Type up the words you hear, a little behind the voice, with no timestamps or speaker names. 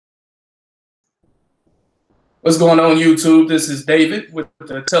What's going on, YouTube? This is David with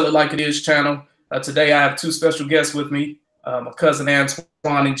the Tell It Like It Is channel. Today I have two special guests with me, my cousin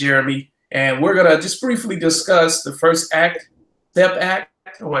Antoine and Jeremy, and we're gonna just briefly discuss the First Step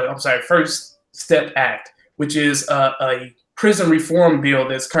Act, which is a prison reform bill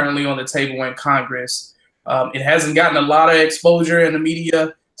that's currently on the table in Congress. It hasn't gotten a lot of exposure in the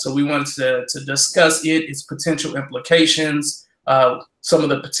media, so we wanted to discuss it, its potential implications, some of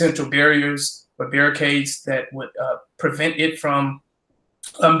the potential barriers or barricades that would prevent it from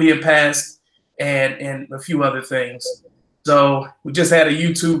being passed, and a few other things. So we just had a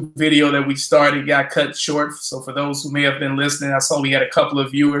YouTube video that we started, got cut short. So for those who may have been listening, I saw we had a couple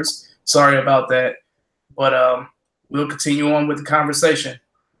of viewers. Sorry about that. But we'll continue on with the conversation.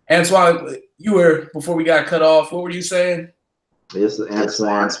 Antoine, you were, before we got cut off, what were you saying? This is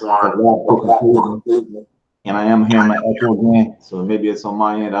Antoine. And I am hearing my echo again. So maybe it's on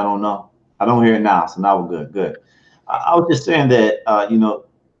my end. I don't know. I don't hear it now. So now we're good. Good. I was just saying that,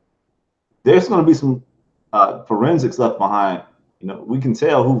 there's going to be some forensics left behind. We can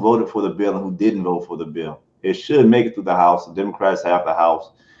tell who voted for the bill and who didn't vote for the bill. It should make it through the House. The Democrats have the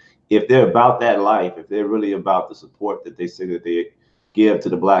House. If they're about that life, if they're really about the support that they say that they give to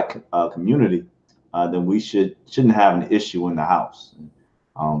the Black community, then we shouldn't have an issue in the House.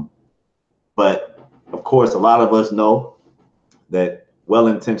 But of course, a lot of us know that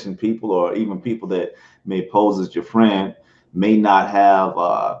well-intentioned people, or even people that may pose as your friend, may not have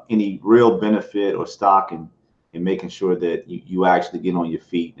any real benefit or stock in making sure that you actually get on your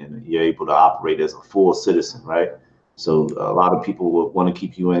feet and you're able to operate as a full citizen, right? So a lot of people will want to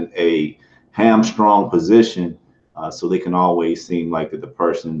keep you in a hamstrung position so they can always seem like the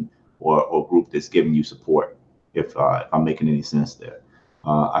person or group that's giving you support, if I'm making any sense there.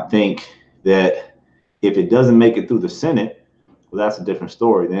 I think that if it doesn't make it through the Senate, well, that's a different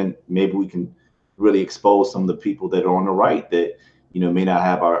story. Then maybe we can really expose some of the people that are on the right that, may not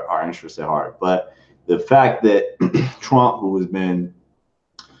have our interests at heart. But the fact that Trump, who has been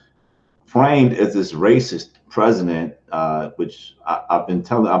framed as this racist president, which I've been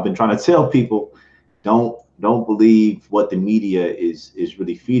trying to tell people, don't believe what the media is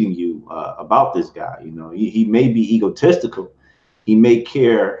really feeding you about this guy. He may be egotistical. He may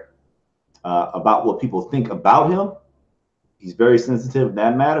care about what people think about him. He's very sensitive in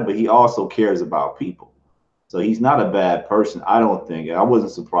that matter, but he also cares about people. So he's not a bad person, I don't think. I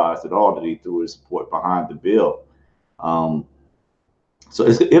wasn't surprised at all that he threw his support behind the bill. So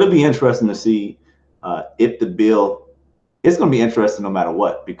it'll be interesting to see if the bill, it's going to be interesting no matter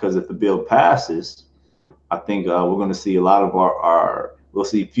what, because if the bill passes, I think we're going to see a lot of we'll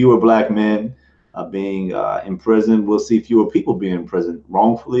see fewer Black men being in prison. We'll see fewer people being in prison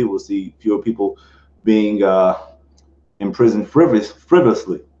wrongfully. We'll see fewer people being in prison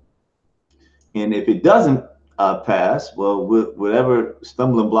frivolously. And if it doesn't pass, well, whatever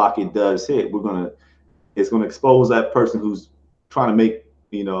stumbling block it does hit, it's gonna expose that person who's trying to make,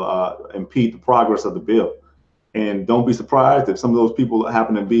 impede the progress of the bill. And don't be surprised if some of those people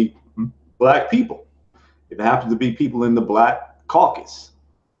happen to be Black people. If it happens to be people in the Black caucus,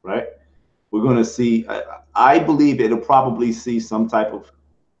 right? We're gonna see, I believe it'll probably see some type of,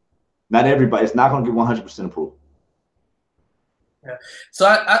 not everybody, it's not gonna get 100% approval. Yeah. So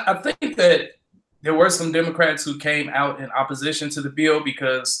I think that there were some Democrats who came out in opposition to the bill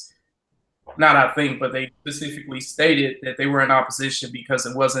because, not I think, but they specifically stated that they were in opposition because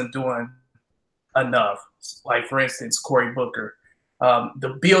it wasn't doing enough. Like, for instance, Cory Booker.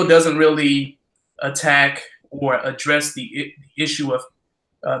 The bill doesn't really attack or address the issue of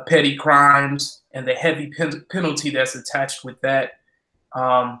petty crimes and the heavy penalty that's attached with that.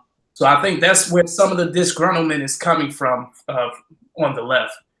 So I think that's where some of the disgruntlement is coming from on the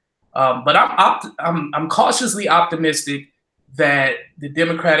left. But I'm cautiously optimistic that the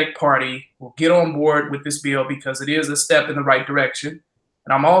Democratic Party will get on board with this bill because it is a step in the right direction.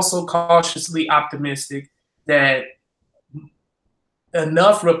 And I'm also cautiously optimistic that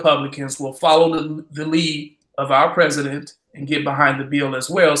enough Republicans will follow the lead of our president and get behind the bill as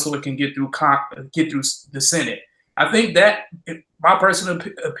well, so it can get through the Senate. I think that, my personal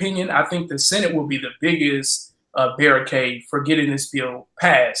opinion, I think the Senate will be the biggest barricade for getting this bill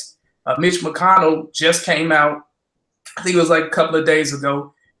passed. Mitch McConnell just came out, I think it was like a couple of days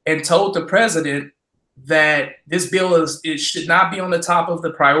ago, and told the president that this bill should not be on the top of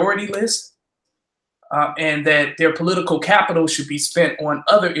the priority list, and that their political capital should be spent on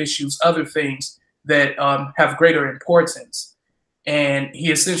other issues, other things that have greater importance. And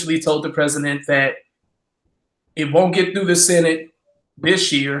he essentially told the president that it won't get through the Senate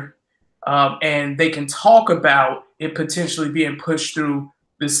this year, and they can talk about it potentially being pushed through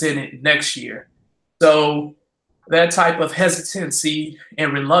the Senate next year. So that type of hesitancy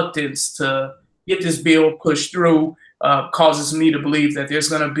and reluctance to get this bill pushed through causes me to believe that there's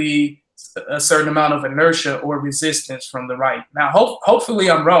going to be a certain amount of inertia or resistance from the right. Now,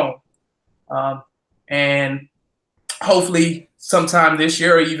 hopefully I'm wrong. And hopefully sometime this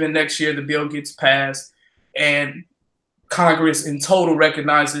year or even next year, the bill gets passed and Congress in total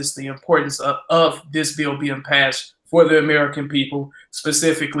recognizes the importance of this bill being passed for the American people,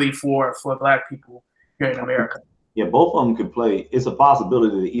 specifically for Black people here in America. Yeah, both of them can play. It's a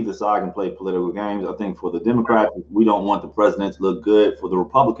possibility that either side can play political games. I think for the Democrats, we don't want the president to look good. For the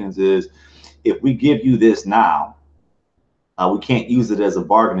Republicans is, if we give you this now, we can't use it as a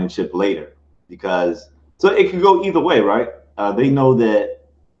bargaining chip later, because so it can go either way, right? They know that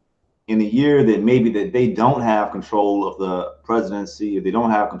in a year that maybe that they don't have control of the presidency, or they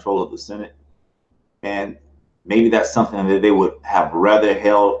don't have control of the Senate, and maybe that's something that they would have rather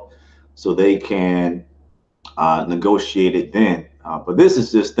held so they can negotiate it then. But this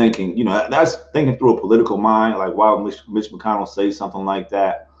is just thinking, you know, that's thinking through a political mind, like why would Mitch McConnell say something like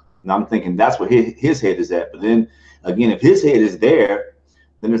that? And I'm thinking that's where his head is at. But then again, if his head is there,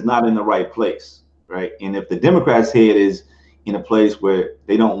 then it's not in the right place, right? And if the Democrats' head is in a place where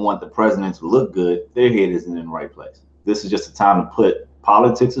they don't want the president to look good, their head isn't in the right place. This is just a time to put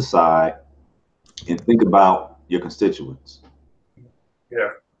politics aside and think about your constituents. Yeah.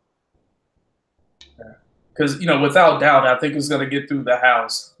 Because, you know, without doubt, I think it's going to get through the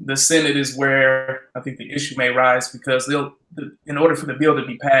House. The Senate is where I think the issue may rise, because in order for the bill to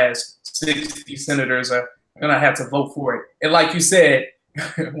be passed, 60 senators are going to have to vote for it. And like you said,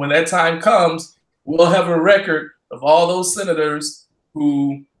 when that time comes, we'll have a record of all those senators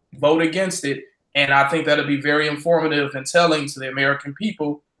who vote against it. And I think that'll be very informative and telling to the American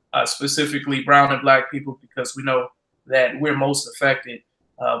people, specifically brown and Black people, because we know that we're most affected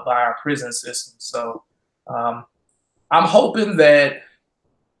by our prison system. So I'm hoping that,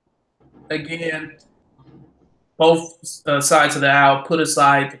 again, both sides of the aisle put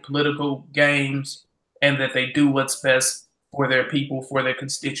aside the political games and that they do what's best for their people, for their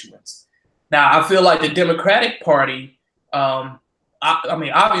constituents. Now, I feel like the Democratic Party, I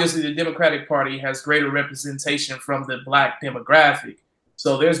mean, obviously the Democratic Party has greater representation from the Black demographic.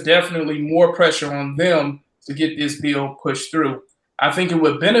 So there's definitely more pressure on them to get this bill pushed through. I think it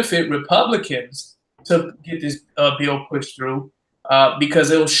would benefit Republicans to get this bill pushed through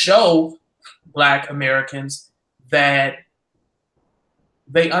because it'll show Black Americans that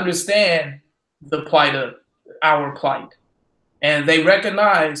they understand the plight of our plight. And they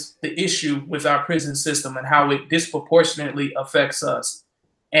recognize the issue with our prison system and how it disproportionately affects us.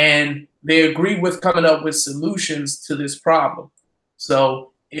 And they agree with coming up with solutions to this problem.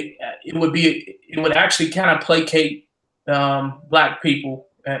 So it would actually kind of placate Black people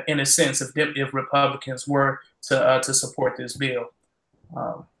in a sense if Republicans were to support this bill.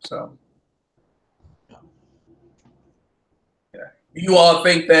 So yeah. Do you all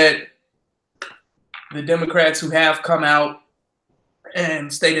think that the Democrats who have come out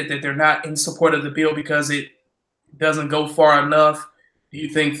and stated that they're not in support of the bill because it doesn't go far enough, do you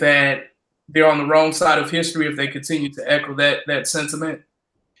think that they're on the wrong side of history if they continue to echo that sentiment?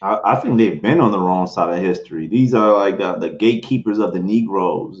 I think they've been on the wrong side of history. These are like the gatekeepers of the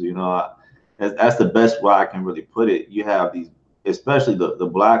Negroes. You know, that's the best way I can really put it. You have these, especially the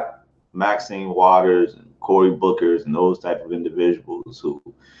Black Maxine Waters and Cory Bookers and those type of individuals who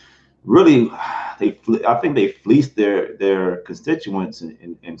really, I think they fleeced their constituents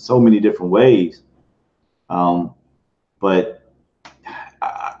in so many different ways. But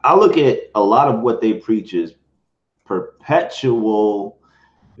I look at a lot of what they preach is perpetual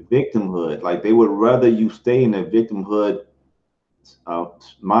victimhood. Like they would rather you stay in a victimhood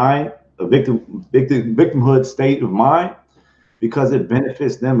mind, a victimhood state of mind, because it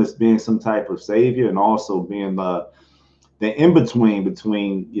benefits them as being some type of savior and also being the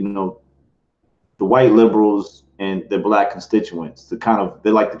in-between you know, the white liberals and the Black constituents.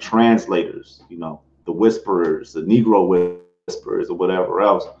 They're like the translators, you know, the whisperers, the Negro whisperers or whatever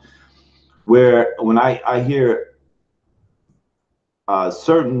else. Where when I hear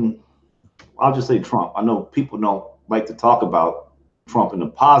certain, I'll just say Trump. I know people don't like to talk about Trump in a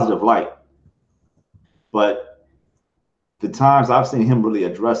positive light, but the times I've seen him really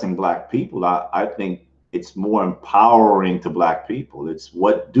addressing Black people, I think it's more empowering to Black people. It's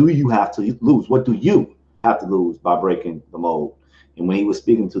what do you have to lose? What do you have to lose by breaking the mold? And when he was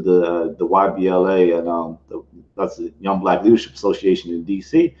speaking to the YBLA and that's the Young Black Leadership Association in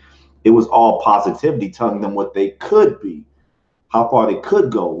DC, it was all positivity, telling them what they could be, how far they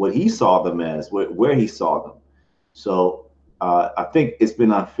could go, what he saw them as, where he saw them. So I think it's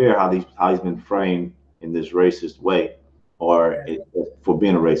been unfair how he's been framed in this racist way, or for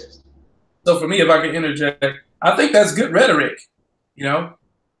being a racist. So for me, if I can interject, I think that's good rhetoric. You know,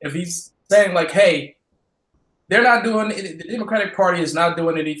 if he's saying like, hey, they're not doing, the Democratic Party is not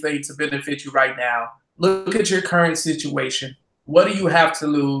doing anything to benefit you right now. Look at your current situation. What do you have to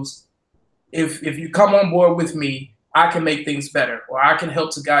lose? If you come on board with me, I can make things better, or I can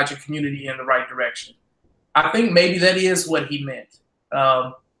help to guide your community in the right direction. I think maybe that is what he meant.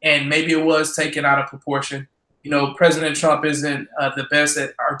 And maybe it was taken out of proportion. You know, President Trump isn't the best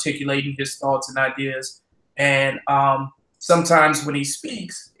at articulating his thoughts and ideas. And sometimes when he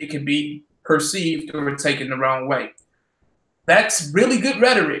speaks, it can be perceived or taken the wrong way. That's really good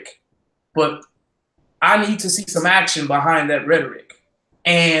rhetoric, but I need to see some action behind that rhetoric.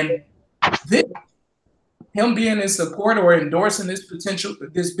 And this, him being in support or endorsing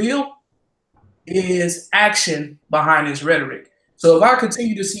this bill is action behind his rhetoric. So if I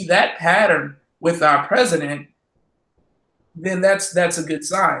continue to see that pattern with our president, then that's a good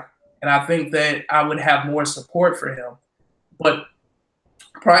sign. And I think that I would have more support for him. But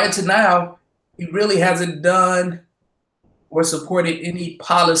prior to now, he really hasn't done or supported any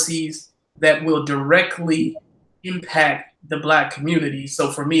policies that will directly impact the Black community.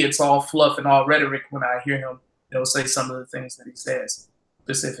 So for me, it's all fluff and all rhetoric when I hear him, say some of the things that he says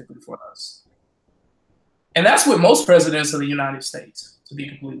specifically for us. And that's with most presidents of the United States, to be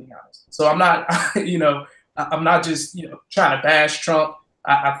completely honest. So I'm not, I'm not just, trying to bash Trump.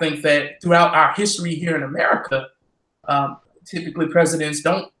 I think that throughout our history here in America, typically presidents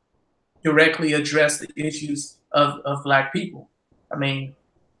don't directly address the issues of Black people. I mean,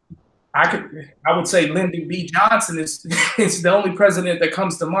 I would say Lyndon B. Johnson is the only president that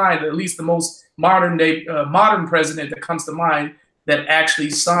comes to mind, at least the most modern president that comes to mind, that actually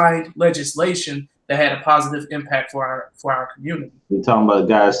signed legislation that had a positive impact for our community. You're talking about a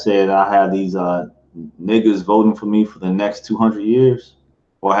guy that said, I have these niggas voting for me for the next 200 years,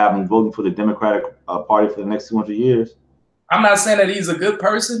 or have them voting for the Democratic Party for the next 200 years. I'm not saying that he's a good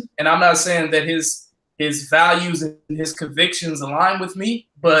person, and I'm not saying that his values and his convictions align with me,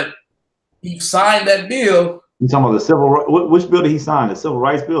 but he signed that bill. You talking about the civil rights? Which bill did he sign? The civil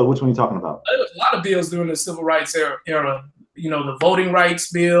rights bill? Or which one are you talking about? There was a lot of bills during the civil rights era. The voting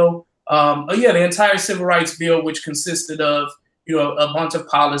rights bill. The entire civil rights bill, which consisted of a bunch of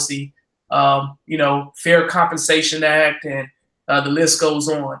policy. Fair Compensation Act, and the list goes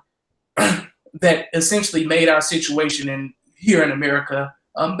on. That essentially made our situation here in America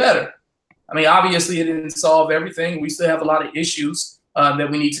better. I mean, obviously, it didn't solve everything. We still have a lot of issues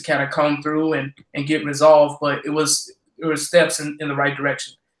that we need to kind of comb through and get resolved, but there were steps in the right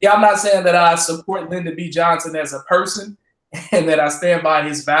direction. Yeah, I'm not saying that I support Lyndon B. Johnson as a person and that I stand by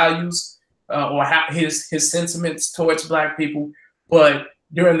his values or his sentiments towards Black people, but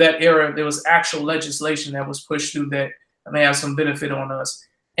during that era, there was actual legislation that was pushed through that may have some benefit on us.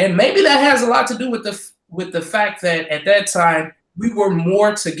 And maybe that has a lot to do with the fact that at that time, we were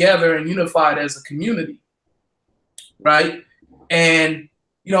more together and unified as a community, right? And,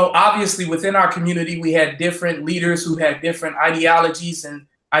 obviously within our community, we had different leaders who had different ideologies and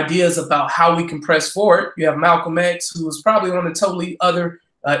ideas about how we can press forward. You have Malcolm X, who was probably on the totally other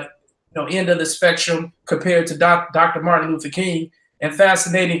end of the spectrum compared to Dr. Martin Luther King. And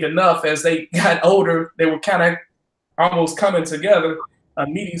fascinating enough, as they got older, they were kind of almost coming together,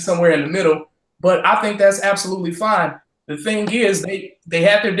 meeting somewhere in the middle. But I think that's absolutely fine. The thing is, they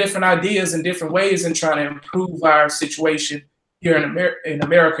had their different ideas and different ways in trying to improve our situation here in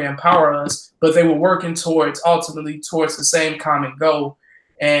America, empower us, but they were working ultimately towards the same common goal.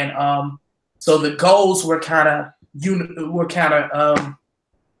 And so the goals were kind of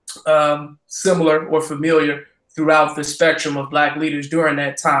similar or familiar throughout the spectrum of Black leaders during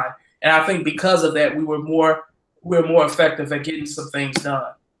that time. And I think because of that, we're more effective at getting some things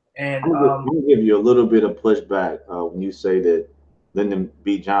done. And I'm gonna give you a little bit of pushback when you say that Lyndon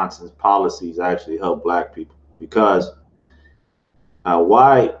B. Johnson's policies actually help Black people, because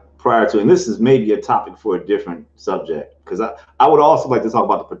why prior to, and this is maybe a topic for a different subject, because I would also like to talk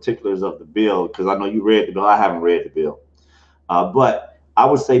about the particulars of the bill, because I know you read the bill. I haven't read the bill, but I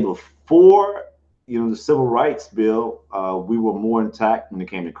would say before the civil rights bill, we were more intact when it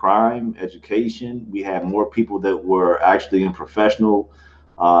came to crime, education. We had more people that were actually in professional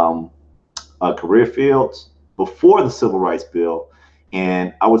career fields before the civil rights bill.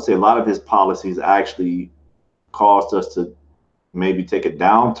 And I would say a lot of his policies actually caused us to maybe take a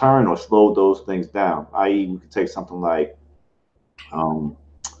downturn or slow those things down. I.e., we could take something like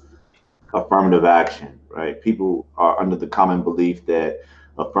affirmative action, right? People are under the common belief that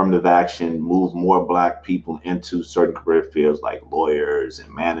affirmative action move more Black people into certain career fields like lawyers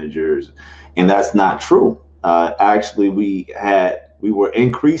and managers, and that's not true. Actually, we were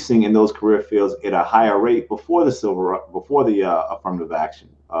increasing in those career fields at a higher rate before the affirmative action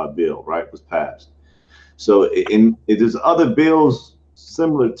bill, right, was passed. So there's other bills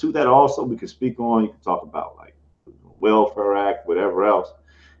similar to that also we can speak on. You can talk about like the Welfare Act, whatever else,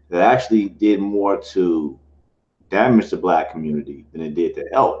 that actually did more to damage the Black community than it did to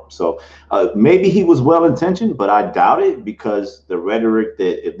help. So maybe he was well intentioned, but I doubt it, because the rhetoric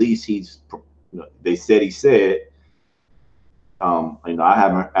that at least they said he said. I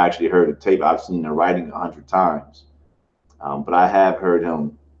haven't actually heard the tape. I've seen the writing 100 times, but I have heard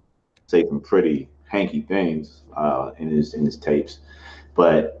him say some pretty hanky things in his tapes.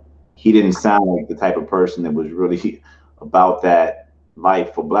 But he didn't sound like the type of person that was really about that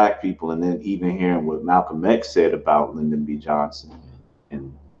life for Black people. And then even hearing what Malcolm X said about Lyndon B. Johnson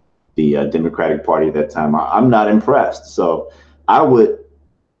and the Democratic Party at that time, I'm not impressed. So I would,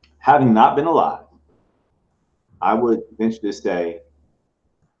 having not been alive, I would venture to say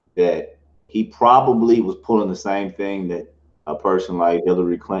that he probably was pulling the same thing that a person like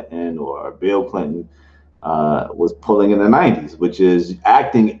Hillary Clinton or Bill Clinton was pulling in the 90s, which is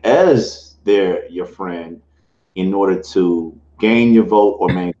acting as your friend in order to gain your vote or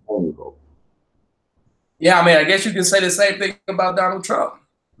maintain your vote. Yeah, I mean, I guess you can say the same thing about Donald Trump.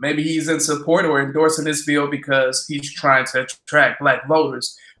 Maybe he's in support or endorsing this bill because he's trying to attract Black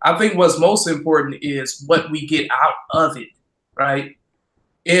voters. I think what's most important is what we get out of it, right?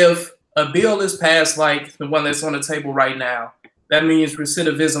 If a bill is passed like the one that's on the table right now, that means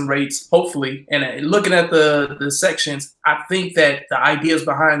recidivism rates, hopefully, and looking at the sections, I think that the ideas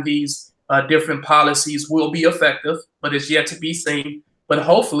behind these different policies will be effective, but it's yet to be seen. But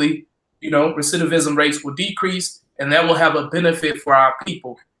hopefully, recidivism rates will decrease, and that will have a benefit for our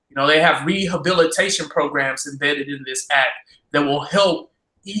people. They have rehabilitation programs embedded in this act that will help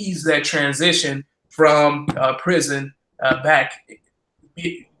ease that transition from prison back,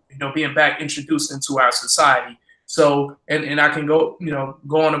 being back introduced into our society. So, and I can go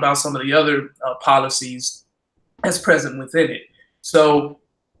on about some of the other policies that's present within it. So,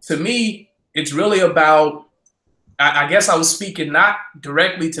 to me, it's really about, I guess I was speaking not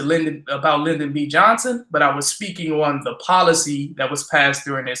directly to Lyndon B. Johnson, but I was speaking on the policy that was passed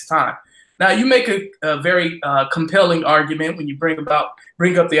during this time. Now, you make a very compelling argument when you bring up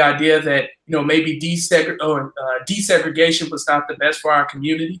the idea that maybe desegregation was not the best for our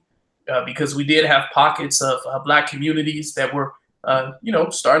community, because we did have pockets of Black communities that were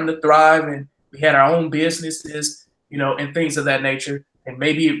starting to thrive, and we had our own businesses, and things of that nature. And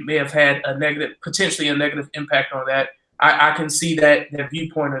maybe it may have had potentially a negative impact on that. I can see that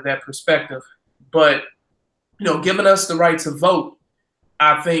viewpoint or that perspective. But, giving us the right to vote,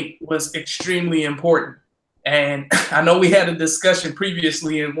 I think, was extremely important. And I know we had a discussion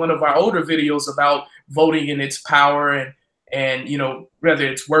previously in one of our older videos about voting and its power and whether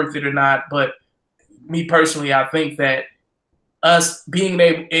it's worth it or not. But me personally, I think that us being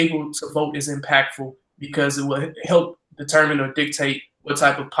able to vote is impactful, because it will help determine or dictate what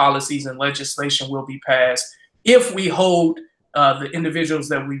type of policies and legislation will be passed if we hold the individuals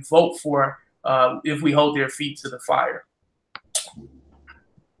that we vote for, if we hold their feet to the fire.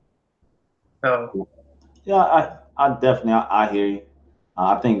 So, yeah, I definitely I hear you.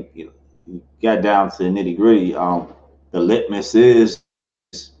 I think you got down to the nitty gritty. The litmus is,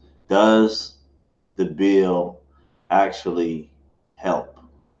 does the bill actually help?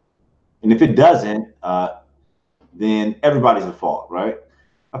 And if it doesn't, then everybody's at fault, right?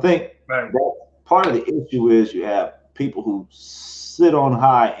 I think that part of the issue is you have people who sit on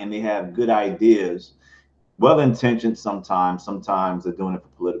high and they have good ideas, well-intentioned sometimes they're doing it for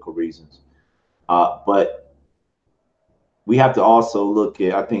political reasons. But we have to also look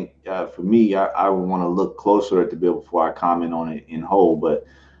at, I think for me, I would want to look closer at the bill before I comment on it in whole. But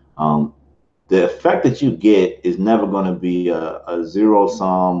the effect that you get is never going to be a zero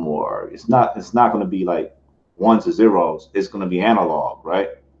sum, or it's not going to be like ones or zeros. It's going to be analog, right?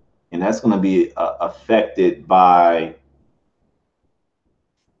 And that's going to be affected by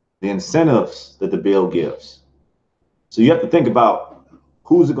the incentives that the bill gives. So you have to think about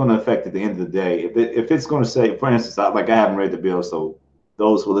who's it going to affect at the end of the day. If it's going to say, for instance, I haven't read the bill, so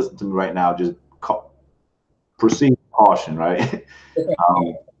those who listen to me right now, just proceed with caution, right?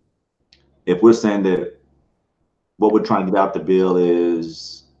 If we're saying that what we're trying to get out the bill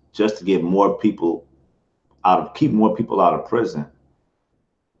is just to get more people keep more people out of prison,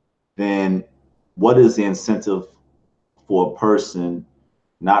 then what is the incentive for a person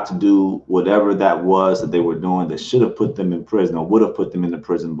not to do whatever that was that they were doing that should have put them in prison or would have put them in the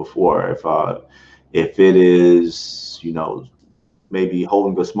prison before. If it is, maybe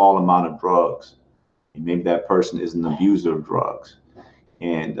holding a small amount of drugs, and maybe that person is an abuser of drugs,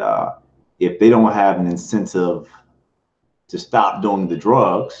 and if they don't have an incentive to stop doing the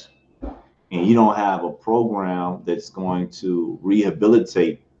drugs, and you don't have a program that's going to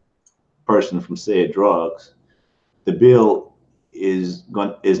rehabilitate person from said drugs, the bill is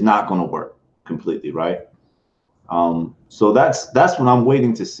not going to work completely, right? So that's what I'm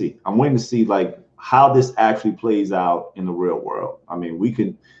waiting to see. I'm waiting to see like how this actually plays out in the real world. I mean, we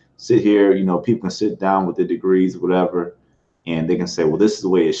can sit here, people can sit down with their degrees, whatever, and they can say, well, this is the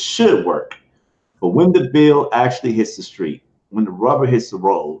way it should work. But when the bill actually hits the street, when the rubber hits the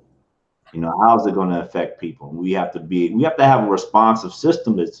road, how's it going to affect people? We have to have a responsive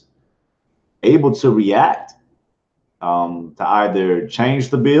system that's able to react, to either change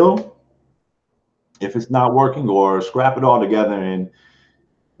the bill if it's not working, or scrap it all together and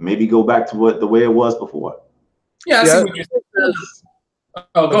maybe go back to the way it was before. Yeah, I see what you're saying.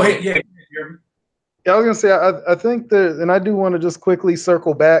 Oh, go ahead. Yeah. Yeah, I was gonna say I think that, and I do want to just quickly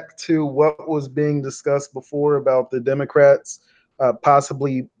circle back to what was being discussed before about the Democrats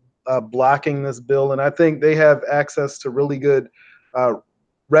possibly blocking this bill, and I think they have access to really good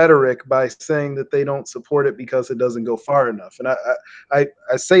rhetoric by saying that they don't support it because it doesn't go far enough. And I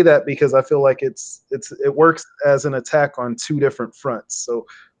say that because I feel like it works as an attack on two different fronts. So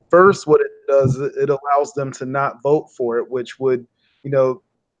first, what it does, it allows them to not vote for it, which would,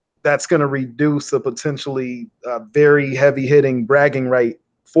 that's going to reduce a potentially very heavy-hitting bragging right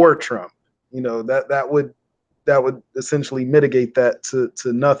for Trump. That would essentially mitigate that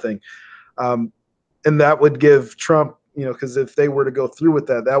to nothing, and that would give Trump, because if they were to go through with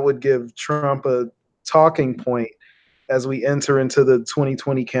that, that would give Trump a talking point as we enter into the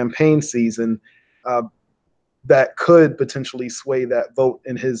 2020 campaign season. That could potentially sway that vote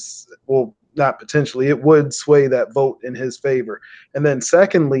in his, well, not potentially, it would sway that vote in his favor. And then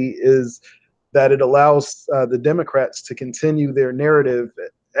secondly is that it allows the Democrats to continue their narrative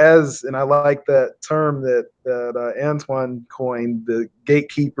as, and I like that term that Antoine coined, the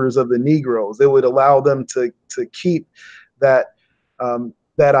gatekeepers of the Negroes. It would allow them to keep that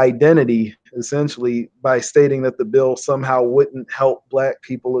that identity, essentially, by stating that the bill somehow wouldn't help Black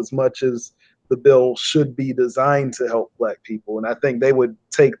people as much as the bill should be designed to help Black people. And I think they would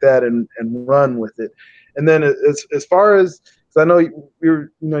take that and run with it. And then as far as, I know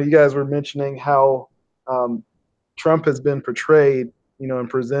you guys were mentioning how Trump has been portrayed, and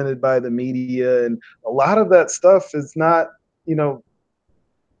presented by the media, and a lot of that stuff is not,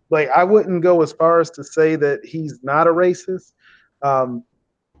 like, I wouldn't go as far as to say that he's not a racist,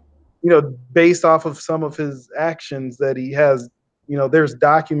 based off of some of his actions that he has, there's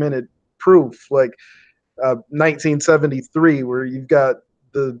documented proof, like 1973, where you've got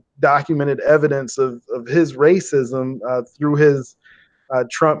the documented evidence of his racism through his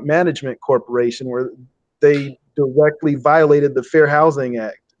Trump Management Corporation, where they directly violated the Fair Housing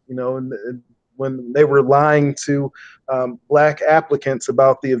Act, and when they were lying to Black applicants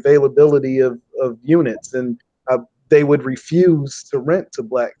about the availability of units, and they would refuse to rent to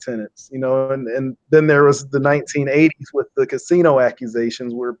Black tenants, and then there was the 1980s with the casino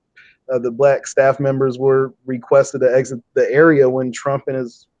accusations, where the Black staff members were requested to exit the area when Trump and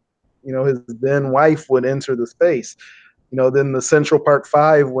his then wife would enter the space. Then the Central Park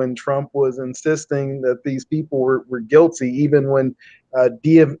Five, when Trump was insisting that these people were guilty, even when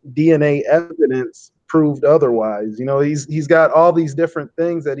DNA evidence proved otherwise. He's got all these different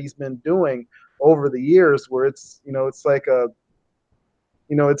things that he's been doing over the years, where it's like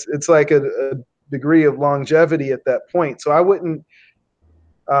it's like a degree of longevity at that point. So I wouldn't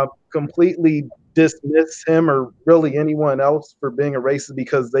completely dismiss him or really anyone else for being a racist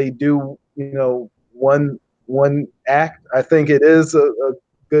because they do one act. I think it is a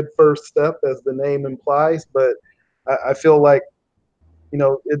good first step, as the name implies, but I feel like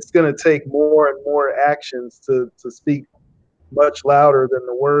it's going to take more and more actions to speak much louder than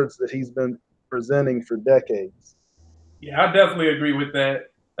the words that he's been presenting for decades. Yeah, I definitely agree with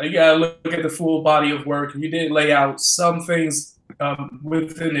that. You gotta look at the full body of work. You did lay out some things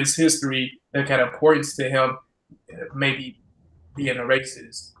within his history that kind of points to him maybe being a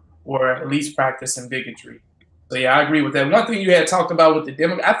racist or at least practicing bigotry. So yeah, I agree with that. One thing you had talked about with the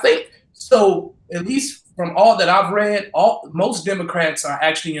Democrats, I think, so at least from all that I've read, most Democrats are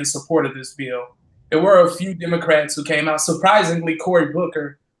actually in support of this bill. There were a few Democrats who came out. Surprisingly, Cory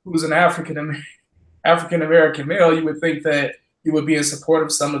Booker, who's an African American male, you would think that he would be in support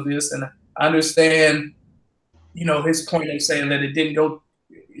of some of this. And I understand, his point of saying that it didn't go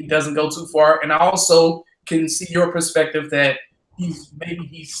it doesn't go too far. And I also can see your perspective that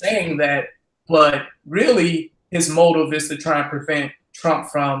he's saying that, but really his motive is to try and prevent Trump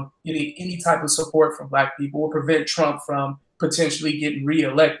from any type of support from Black people, or prevent Trump from potentially getting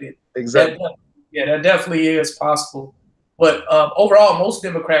reelected. Exactly. That definitely is possible. But overall, most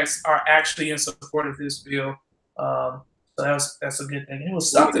Democrats are actually in support of this bill. So that's a good thing. It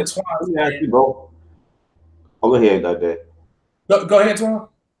was something twice. Let me ask you both. Oh, go ahead, Dad. Go ahead, Twan.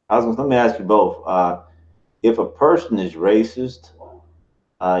 Let me ask you both. If a person is racist,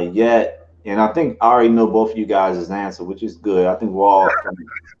 yet, and I think I already know both of you guys' answer, which is good. I think we're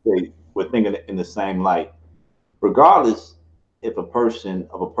thinking in the same light. Regardless if a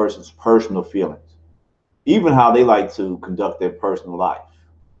person's personal feelings, even how they like to conduct their personal life.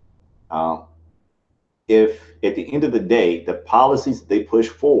 If at the end of the day, the policies that they push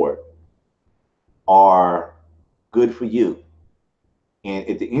forward are good for you, and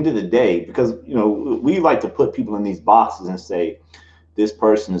at the end of the day, because we like to put people in these boxes and say this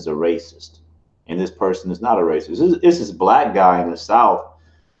person is a racist and this person is not a racist. This is Black guy in the South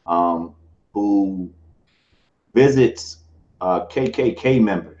who visits KKK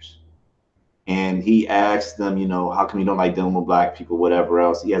members, and he asks them, how come you don't like dealing with Black people, whatever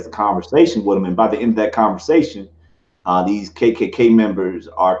else. He has a conversation with them, and by the end of that conversation, these KKK members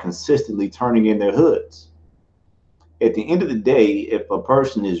are consistently turning in their hoods. At the end of the day, if a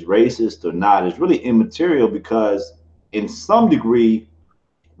person is racist or not is really immaterial, because in some degree,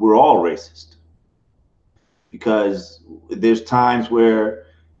 we're all racist. Because there's times where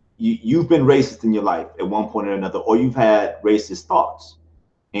you've been racist in your life at one point or another, or you've had racist thoughts.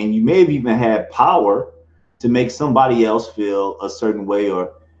 And you may have even had power to make somebody else feel a certain way.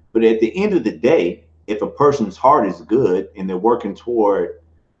 But at the end of the day, if a person's heart is good and they're working toward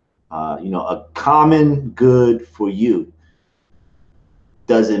a common good for you,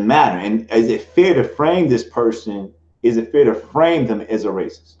 doesn't matter. And is it fair to frame this person? Is it fair to frame them as a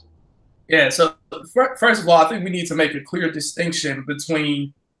racist? Yeah. So first of all, I think we need to make a clear distinction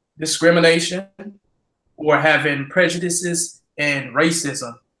between discrimination or having prejudices and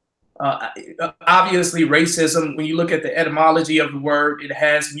racism. Obviously, racism, when you look at the etymology of the word, it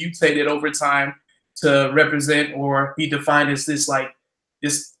has mutated over time to represent or be defined as this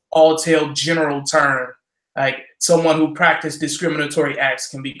all-tail general term. Like someone who practiced discriminatory acts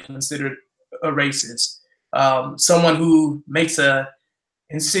can be considered a racist. Someone who makes a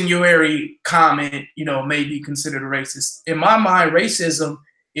insinuatory comment, may be considered a racist. In my mind, racism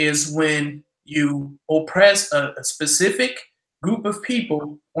is when you oppress a specific group of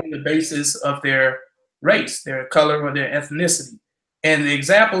people on the basis of their race, their color, or their ethnicity. And the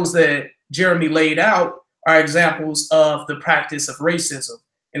examples that Jeremy laid out are examples of the practice of racism.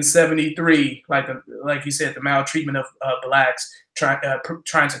 In '73, like you said, the maltreatment of Blacks, trying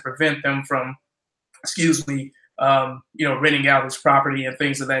to prevent them from, renting out his property and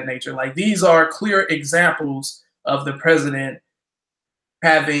things of that nature. Like, these are clear examples of the president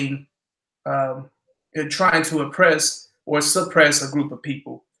having trying to oppress or suppress a group of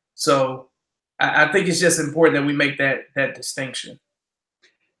people. So I think it's just important that we make that distinction.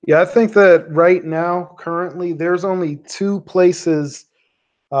 Yeah, I think that right now, currently, there's only two places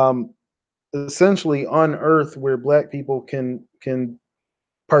essentially on Earth where Black people can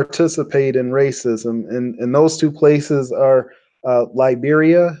participate in racism, and those two places are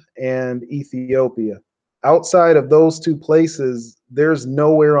Liberia and Ethiopia. Outside of those two places, there's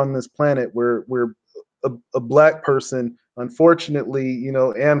nowhere on this planet where a Black person, unfortunately,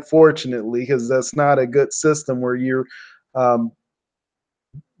 and fortunately, because that's not a good system, where you're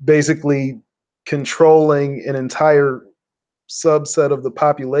basically controlling an entire subset of the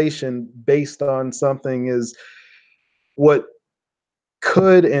population based on something is what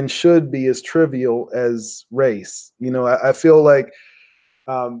could and should be as trivial as race. I feel like,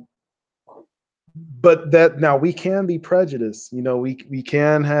 but that now we can be prejudiced. We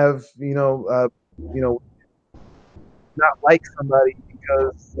can have, not like somebody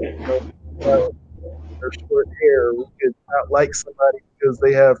because they're short hair. We could not like somebody because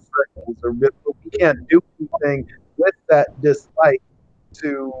they have freckles, but we can't do anything with that dislike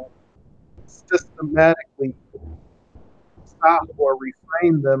to systematically stop or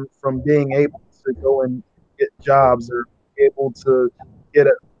refrain them from being able to go and get jobs, or be able to get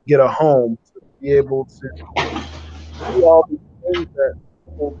a home, to be able to do all these things that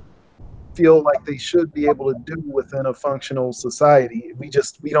people feel like they should be able to do within a functional society. We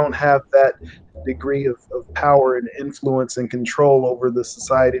don't have that degree of power and influence and control over the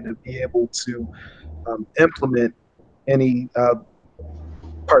society to be able to implement any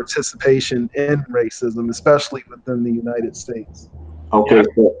participation in racism, especially within the United States. Okay, Yeah.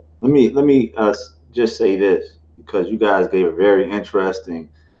 so let me just say this because you guys gave a very interesting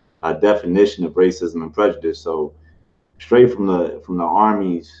definition of racism and prejudice. So straight from the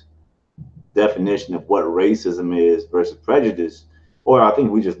Army's definition of what racism is versus prejudice, or I think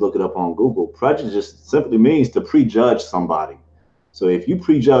we just look it up on Google. Prejudice simply means to prejudge somebody. So if you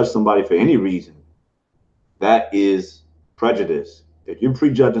prejudge somebody for any reason, that is prejudice. If you're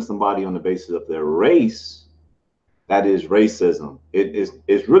prejudging somebody on the basis of their race, that is racism.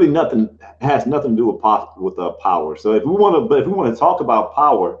 It's really nothing, has nothing to do with power. So if we want to talk about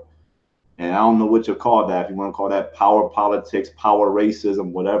power, and I don't know what you call that, if you want to call that power politics, power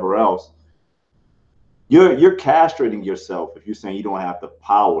racism, whatever else, you're castrating yourself if you're saying you don't have the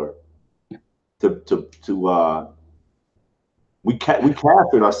power to we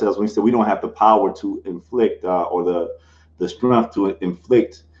castrate ourselves when we say we don't have the power to inflict or the strength to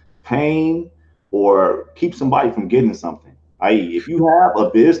inflict pain or keep somebody from getting something. I.e., if you have a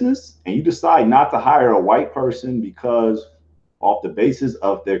business and you decide not to hire a white person because off the basis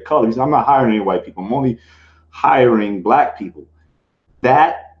of their color, because I'm not hiring any white people, I'm only hiring black people.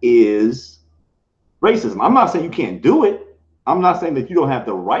 That is racism. I'm not saying you can't do it. I'm not saying that you don't have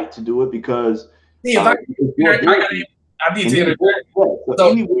the right to do it because See, if I need to interject. so So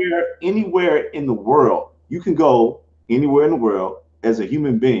anywhere in the world, you can go anywhere in the world as a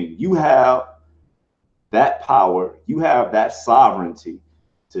human being. You have that power, you have that sovereignty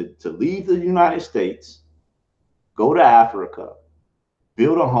to leave the United States, go to Africa,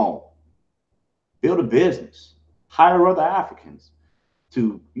 build a home, build a business, hire other Africans.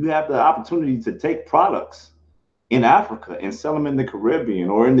 You have the opportunity to take products in Africa and sell them in the Caribbean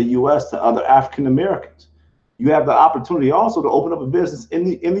or in the US to other African Americans. You have the opportunity also to open up a business in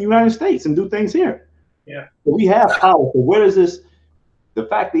the United States and do things here. yeah. So we have power. So where is this? The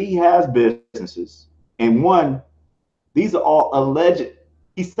fact that he has businesses and one, these are all alleged.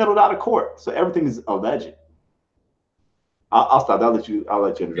 He settled out of court, so everything is alleged. I'll stop. I'll let you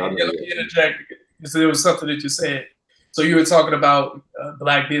Interject because there was something that you said. So you were talking about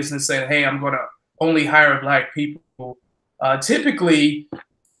black business saying, "Hey, I'm going to only hire black people." Typically,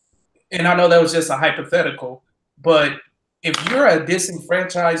 and I know that was just a hypothetical, but if you're a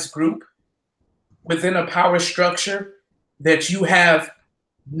disenfranchised group within a power structure that you have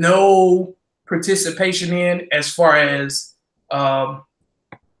no participation in, as far as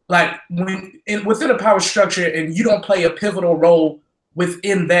like within a power structure, and you don't play a pivotal role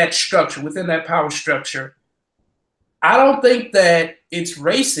within that structure, within that power structure, I don't think that it's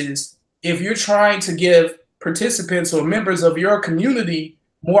racist if you're trying to give participants or members of your community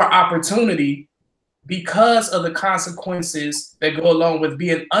more opportunity because of the consequences that go along with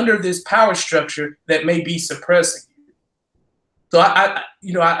being under this power structure that may be suppressing you. So I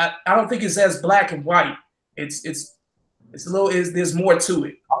don't think it's as black and white. It's a little, there's more to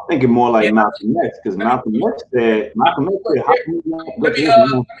it. I'm thinking more like Malcolm X, because Malcolm X said, how come we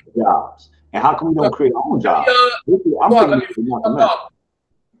don't get jobs? And how come we don't create our own jobs? Let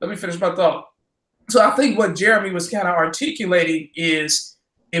me finish my thought. So I think what Jeremy was kind of articulating is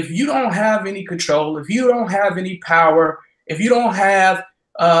if you don't have any control, if you don't have any power, if you don't have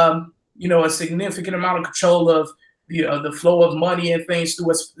a significant amount of control of the flow of money and things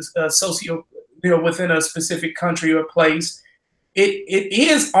through a socio, within a specific country or place,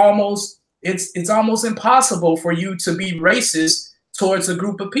 it's almost impossible for you to be racist towards a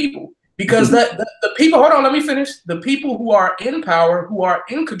group of people, because the people, hold on, let me finish. The people who are in power, who are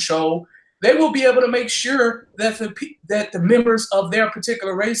in control, they will be able to make sure that the members of their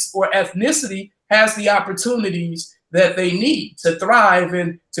particular race or ethnicity has the opportunities that they need to thrive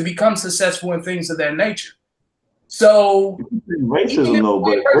and to become successful in things of that nature. So racism,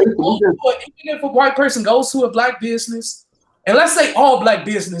 even if a white person goes to a black business, and let's say all black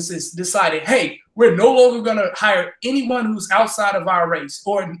businesses decided, hey, we're no longer going to hire anyone who's outside of our race,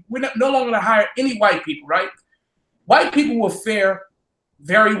 or we're no longer going to hire any white people, right? White people will fare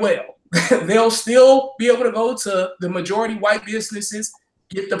very well. They'll still be able to go to the majority white businesses,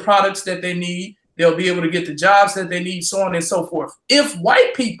 get the products that they need. They'll be able to get the jobs that they need, so on and so forth. If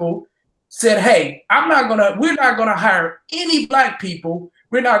white people said, hey, we're not gonna hire any black people,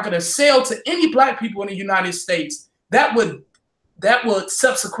 we're not gonna sell to any black people in the United States, that would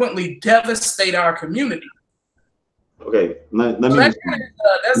subsequently devastate our community. Okay, let me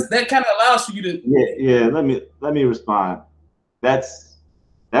that kind of allows for you to let me respond. That's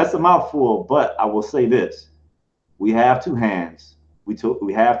a mouthful, but I will say this: we have two hands, we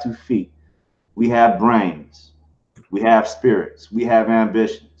have 2 feet, we have brains, we have spirits, we have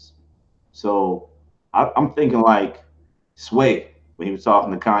ambitions. So I'm thinking like Sway when he was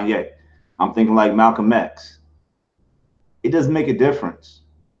talking to Kanye. I'm thinking like Malcolm X. it doesn't make a difference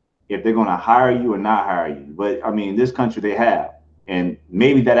if they're going to hire you or not hire you. But I mean, in this country they have, and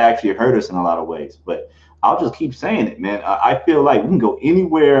maybe that actually hurt us in a lot of ways. But I'll just keep saying it, man. I feel like we can go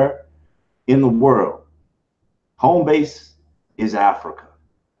anywhere in the world. Home base is Africa.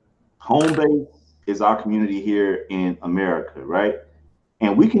 Home base is our community here in America, right?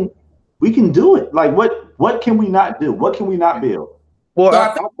 And we can do it. Like what can we not do? What can we not build? Well,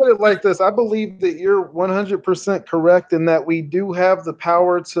 I'll put it like this. I believe that you're 100% correct in that we do have the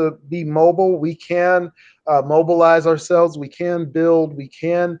power to be mobile. We can mobilize ourselves. We can build. We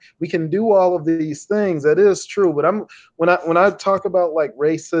can do all of these things. That is true. But when I talk about like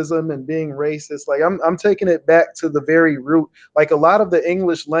racism and being racist, like I'm taking it back to the very root. Like a lot of the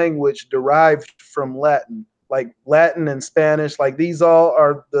English language derived from Latin. Like Latin and Spanish, like these all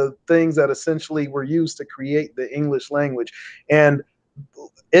are the things that essentially were used to create the English language. And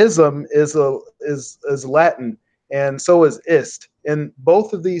ism is Latin, and so is ist. And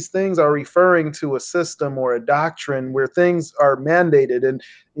both of these things are referring to a system or a doctrine where things are mandated. And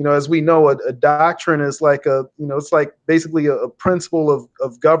as we know, a doctrine is like it's like basically a principle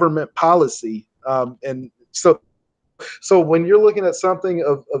of government policy. And so when you're looking at something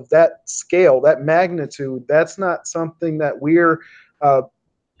of that scale, that magnitude, that's not something that we're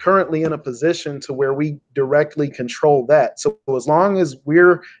currently in a position to where we directly control that. So as long as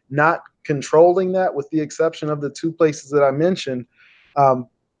we're not controlling that, with the exception of the two places that I mentioned,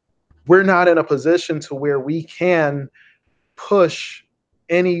 we're not in a position to where we can push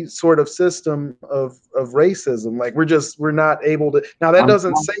any sort of system of racism. Like we're not able to. Now that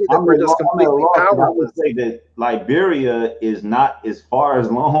doesn't say that we're just completely powerless. I would say that Liberia is not as far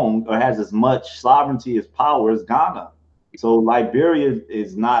as long or has as much sovereignty as power as Ghana. So Liberia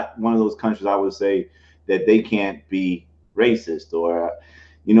is not one of those countries I would say that they can't be racist or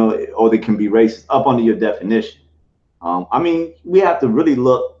they can be racist up under your definition. I mean, we have to really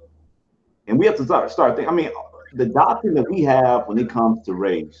look, and we have to start thinking. I mean, the doctrine that we have when it comes to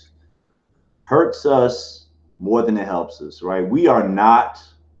race hurts us more than it helps us, right? We are not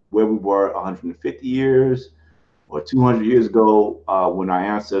where we were 150 years or 200 years ago when our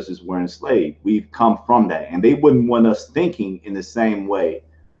ancestors were enslaved. We've come from that, and they wouldn't want us thinking in the same way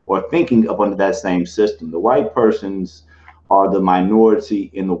or thinking up under that same system. The white persons are the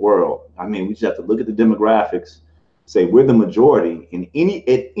minority in the world. I mean, we just have to look at the demographics, say we're the majority.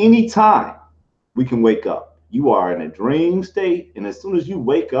 At any time, we can wake up. You are in a dream state, and as soon as you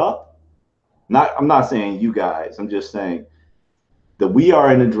wake up, I'm not saying you guys, I'm just saying that we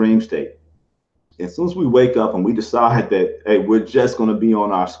are in a dream state. As soon as we wake up and we decide that, hey, we're just going to be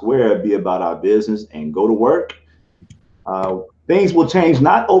on our square, be about our business and go to work, things will change,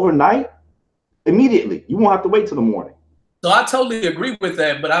 not overnight, immediately. You won't have to wait till the morning. So I totally agree with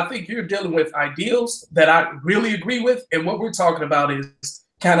that, but I think you're dealing with ideals that I really agree with. And what we're talking about is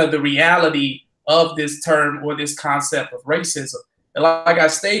kind of the reality of this term or this concept of racism. And like I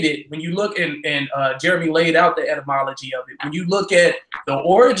stated, when you look and Jeremy laid out the etymology of it, when you look at the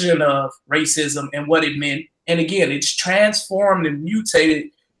origin of racism and what it meant, and again, it's transformed and mutated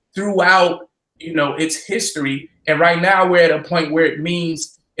throughout, its history. And right now we're at a point where it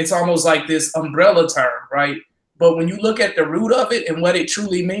means it's almost like this umbrella term, right? But when you look at the root of it and what it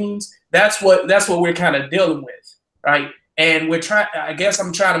truly means, that's what we're kind of dealing with, right? And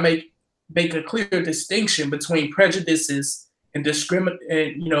I'm trying to make a clear distinction between prejudices and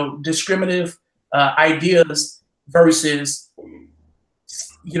discriminative ideas versus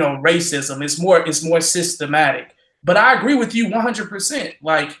racism. It's more systematic. But I agree with you 100%.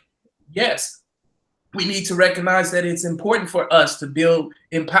 Like, yes, we need to recognize that it's important for us to to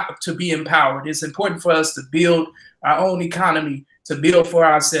be empowered. It's important for us to build our own economy, to build for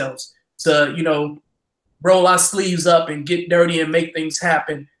ourselves, to roll our sleeves up and get dirty and make things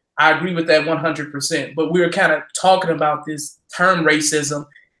happen. I agree with that 100%. But we were kind of talking about this term racism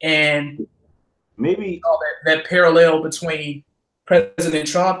and maybe that parallel between President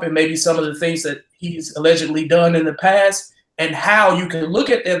Trump and maybe some of the things that he's allegedly done in the past, and how you can look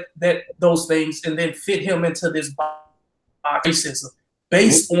at those things and then fit him into this racism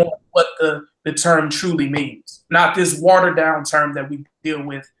based on what the term truly means, not this watered down term that we deal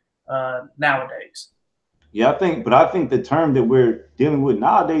with nowadays. Yeah, I think the term that we're dealing with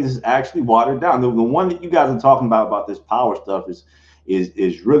nowadays is actually watered down. The one that you guys are talking about this power stuff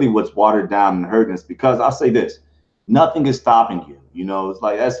is really what's watered down and hurting us, because I'll say this: nothing is stopping you. It's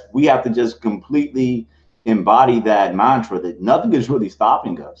like we have to just completely embody that mantra that nothing is really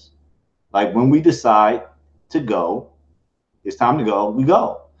stopping us. Like when we decide to go, it's time to go, we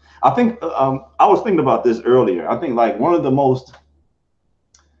go. I think I was thinking about this earlier. I think like one of the most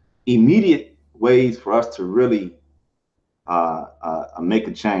immediate ways for us to really make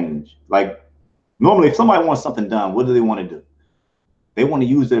a change. Like normally, if somebody wants something done, what do they want to do? They want to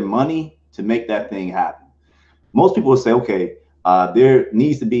use their money to make that thing happen. Most people will say, okay, there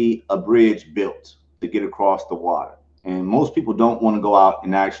needs to be a bridge built to get across the water. And most people don't want to go out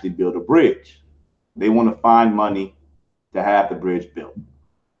and actually build a bridge. They want to find money to have the bridge built,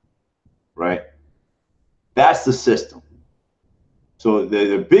 right? That's the system. So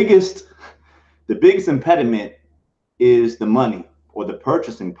the biggest impediment is the money or the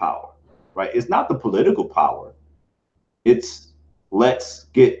purchasing power, right? It's not the political power. It's let's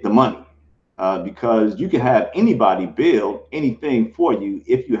get the money. Because you can have anybody build anything for you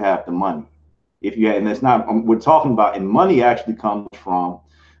if you have the money. If you have, and it's not, we're talking about, and money actually comes from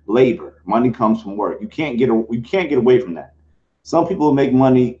labor. Money comes from work. You can't get away from that. Some people make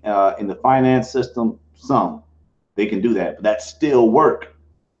money in the finance system. Some they can do that, but that's still work.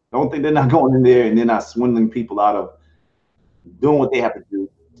 Don't think they're not going in there and they're not swindling people out of doing what they have to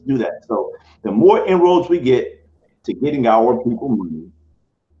do that. So the more inroads we get to getting our people money,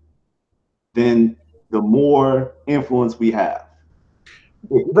 then the more influence we have.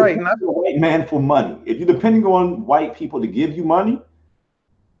 Right. Not a white man for money. If you're depending on white people to give you money,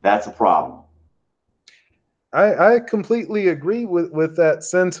 that's a problem. I completely agree with that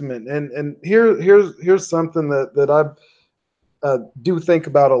sentiment. And here's something that I do think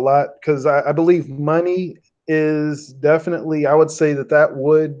about a lot, because I believe money is definitely, I would say that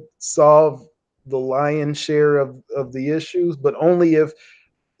would solve the lion's share of the issues, but only if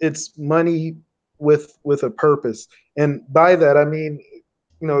it's money with a purpose. And by that, I mean,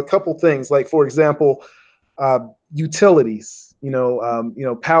 a couple things, like, for example, utilities,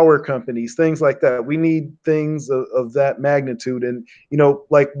 power companies, things like that. We need things of that magnitude. And,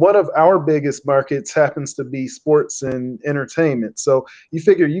 like, one of our biggest markets happens to be sports and entertainment. So you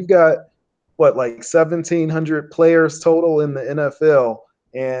figure you've got what, like 1,700 players total in the NFL,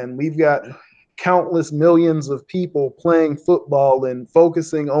 and we've got countless millions of people playing football and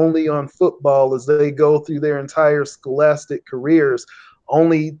focusing only on football as they go through their entire scholastic careers,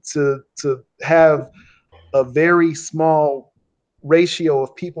 only to have a very small ratio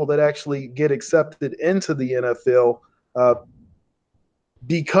of people that actually get accepted into the NFL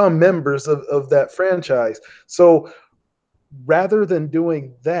become members of that franchise. So rather than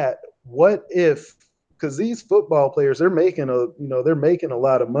doing that, what if, because these football players, they're making a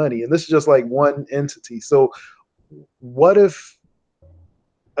lot of money, and this is just like one entity. So what if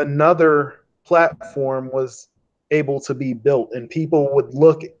another platform was able to be built and people would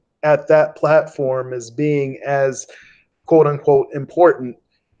look at that platform as being as quote unquote important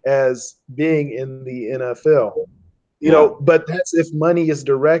as being in the NFL? But that's if money is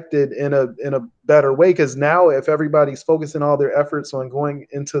directed in a better way, because now if everybody's focusing all their efforts on going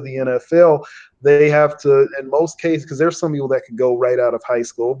into the NFL, they have to, in most cases, because there's some people that could go right out of high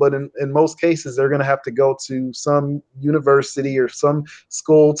school, but in most cases, they're going to have to go to some university or some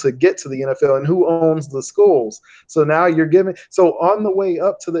school to get to the NFL. And who owns the schools? So now you're giving, so on the way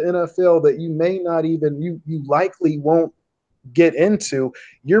up to the NFL that you may not even, you likely won't get into,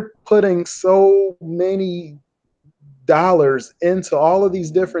 you're putting so many dollars into all of these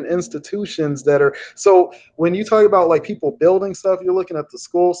different institutions that are, so when you talk about like people building stuff, you're looking at the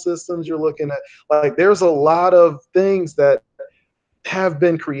school systems, you're looking at, like, there's a lot of things that have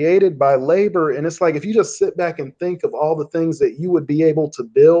been created by labor. And it's like, if you just sit back and think of all the things that you would be able to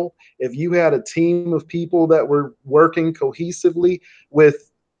build if you had a team of people that were working cohesively with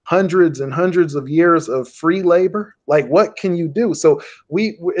hundreds and hundreds of years of free labor, like, what can you do? So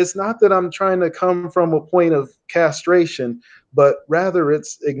it's not that I'm trying to come from a point of castration, but rather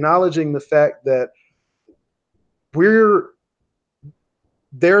it's acknowledging the fact that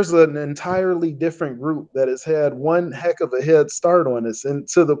there's an entirely different group that has had one heck of a head start on us, and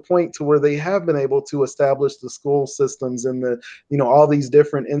to the point to where they have been able to establish the school systems and the, all these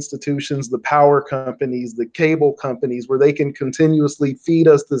different institutions, the power companies, the cable companies, where they can continuously feed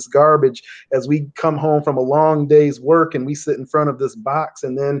us this garbage as we come home from a long day's work and we sit in front of this box,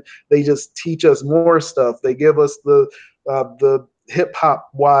 and then they just teach us more stuff. They give us the Hip Hop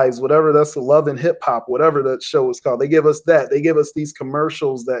Wives, whatever, that's the Love and Hip Hop, whatever that show is called. They give us that. They give us these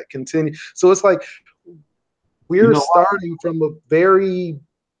commercials that continue. So it's like we're starting from a very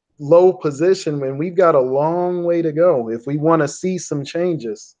low position when we've got a long way to go if we want to see some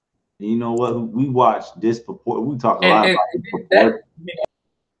changes. You know what? We watch Disproportionate. We talk a lot about Disproportionate.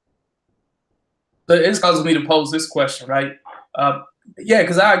 It's causing me to pose this question, right? Yeah,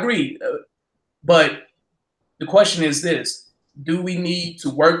 because I agree. But the question is this: do we need to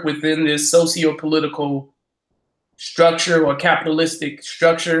work within this socio-political structure or capitalistic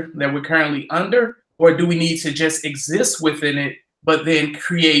structure that we're currently under? or do we need to just exist within it, but then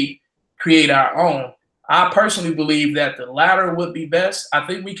create our own? I personally believe that the latter would be best. I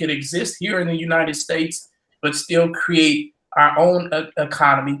think we could exist here in the United States, but still create our own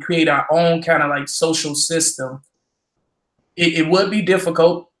economy, create our own kind of like social system. It would be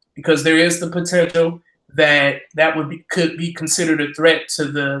difficult because there is the potential that could be considered a threat to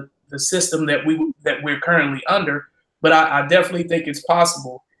the system that we're currently under. But I definitely think it's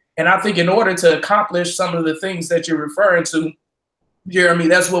possible. And I think in order to accomplish some of the things that you're referring to, Jeremy,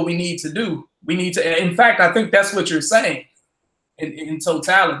 that's what we need to do. We need to, in fact, I think that's what you're saying in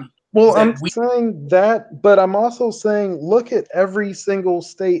totality. Well, I'm saying that, but I'm also saying look at every single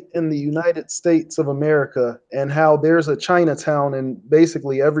state in the United States of America and how there's a Chinatown in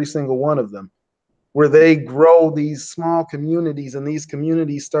basically every single one of them, where they grow these small communities and these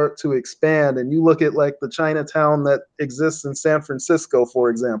communities start to expand. And you look at like the Chinatown that exists in San Francisco, for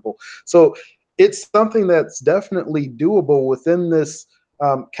example. So it's something that's definitely doable within this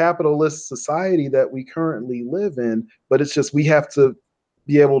capitalist society that we currently live in. But it's just we have to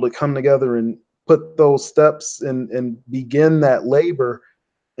be able to come together and put those steps and begin that labor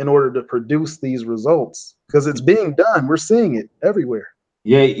in order to produce these results, because it's being done. We're seeing it everywhere.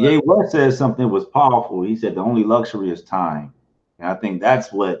 Ye West said something was powerful. He said the only luxury is time. And I think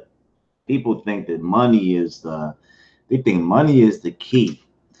that's what people think, that money is they think money is the key.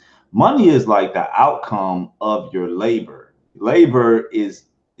 Money is like the outcome of your labor. Labor is,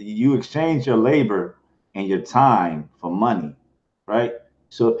 you exchange your labor and your time for money, right?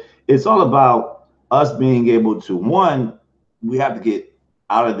 So it's all about us being able to, one, we have to get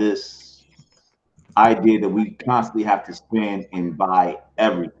out of this idea that we constantly have to spend and buy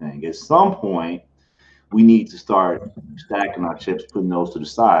everything. At some point, we need to start stacking our chips, putting those to the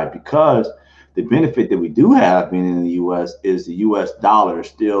side, because the benefit that we do have being in the U.S. is the U.S. dollar is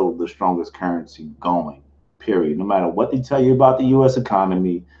still the strongest currency going, period. No matter what they tell you about the U.S.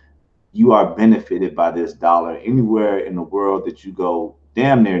 economy, you are benefited by this dollar anywhere in the world that you go,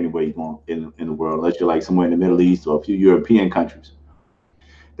 damn near anywhere you go in the world, unless you're like somewhere in the Middle East or a few European countries.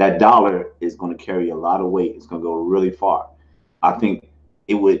 That dollar is going to carry a lot of weight. It's going to go really far. I think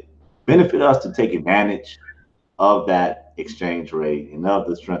it would benefit us to take advantage of that exchange rate and of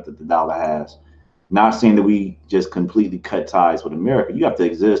the strength that the dollar has. Not saying that we just completely cut ties with America. You have to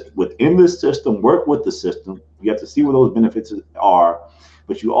exist within the system, work with the system. You have to see where those benefits are,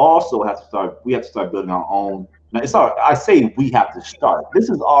 but you also have to start, we have to start building our own. Now, it's all, I say we have to start. This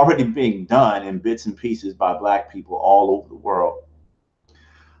is already being done in bits and pieces by Black people all over the world.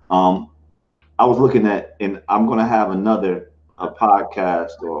 I was looking at, and I'm going to have another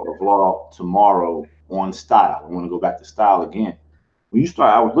podcast or a vlog tomorrow on style. I want to go back to style again. When you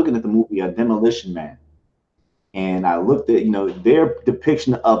start, I was looking at the movie Demolition Man, and I looked at, their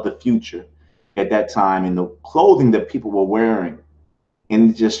depiction of the future at that time and the clothing that people were wearing, and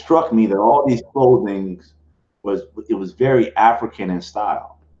it just struck me that all these clothing was very African in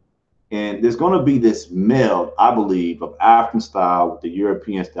style. And there's going to be this meld, I believe, of African style with the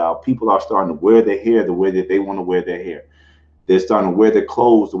European style. People are starting to wear their hair the way that they want to wear their hair. They're starting to wear their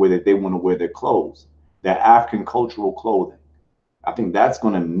clothes the way that they want to wear their clothes. That African cultural clothing. I think that's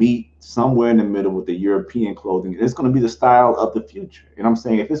going to meet somewhere in the middle with the European clothing. It's going to be the style of the future. And I'm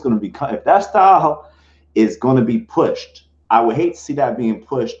saying if that style is going to be pushed, I would hate to see that being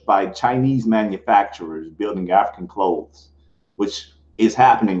pushed by Chinese manufacturers building African clothes, which is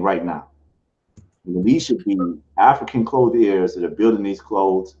happening right now. These should be African clothiers that are building these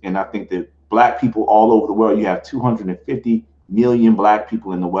clothes. And I think that Black people all over the world, you have 250 million Black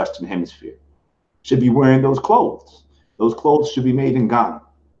people in the Western Hemisphere, should be wearing those clothes. Those clothes should be made in Ghana.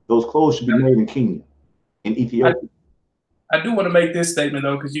 Those clothes should be made in Kenya, in Ethiopia. I do want to make this statement,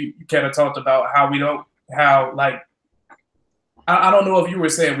 though, because you kind of talked about I don't know if you were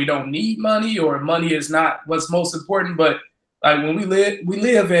saying we don't need money or money is not what's most important, but like when we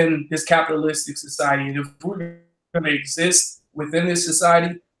live in this capitalistic society, and if we're going to exist within this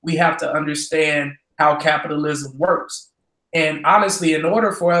society, we have to understand how capitalism works. And honestly, in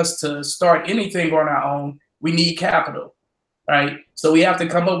order for us to start anything on our own, we need capital, right? So we have to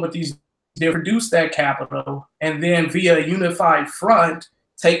come up with produce that capital, and then via a unified front,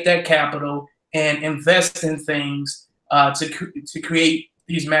 take that capital and invest in things to create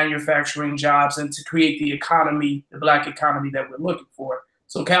these manufacturing jobs and to create the economy, the Black economy that we're looking for.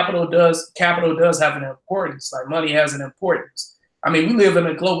 So capital does have an importance, like money has an importance. I mean, we live in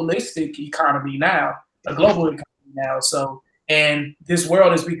a globalistic economy now, a global economy now. So, and this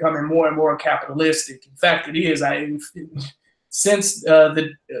world is becoming more and more capitalistic. In fact, it is. Since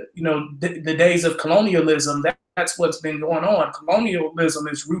the days of colonialism, that's what's been going on. Colonialism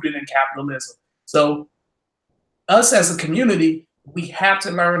is rooted in capitalism. So us as a community, we have to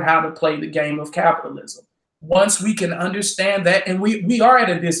learn how to play the game of capitalism. Once we can understand that, and we are at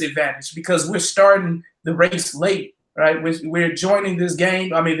a disadvantage because we're starting the race late, right? We're joining this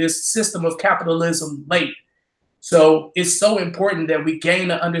game, I mean, this system of capitalism late. So it's so important that we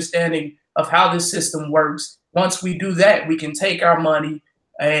gain an understanding of how this system works. Once we do that, we can take our money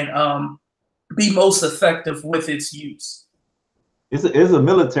and be most effective with its use. It's a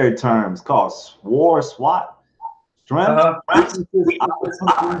military term. It's called SWAT. Strength, risks,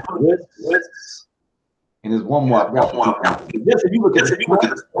 and there's one more. Just if you look at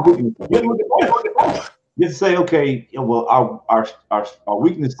just say, okay, well, our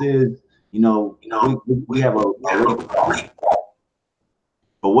weakness is, we have a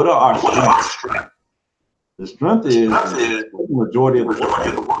but what are our strengths? The strength is the majority of the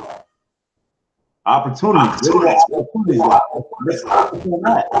world. Opportunities.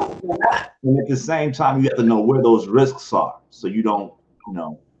 And at the same time, you have to know where those risks are, so you don't,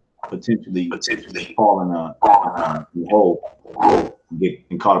 potentially fall in a hole and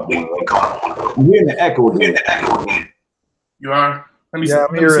get caught up in it. I'm hearing the echo again. You are? I'm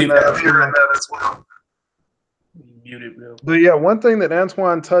hearing that as well. Muted, Bill. But yeah, one thing that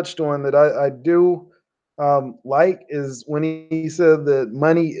Antoine touched on that I do like is when he said that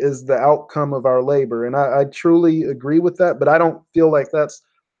money is the outcome of our labor. And I truly agree with that, but I don't feel like that's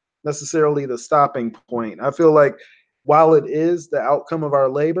necessarily the stopping point. I feel like while it is the outcome of our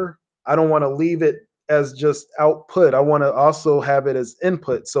labor, I don't want to leave it as just output. I want to also have it as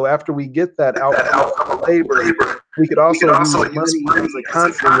input. So after we get that outcome of labor, we could also use money as a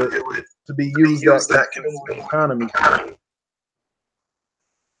conduit to be used that can fuel the economy.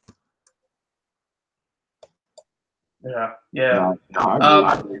 Yeah,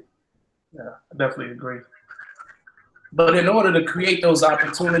 I definitely agree. But in order to create those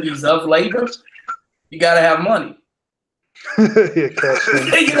opportunities of labor, you got to have money. You know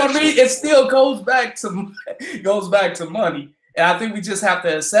what I mean? It still goes back to money, and I think we just have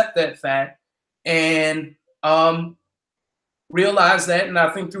to accept that fact and realize that. And I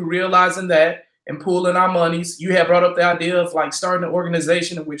think through realizing that and pooling our monies, you have brought up the idea of like starting an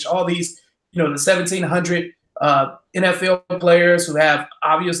organization in which all these, the 1,700 NFL players who have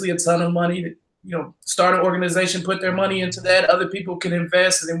obviously a ton of money, start an organization, put their money into that. Other people can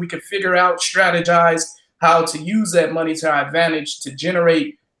invest, and then we can figure out, strategize how to use that money to our advantage to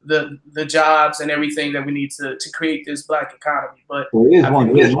generate the jobs and everything that we need to create this Black economy. But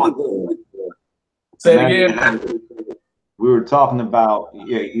say it again. We were talking about,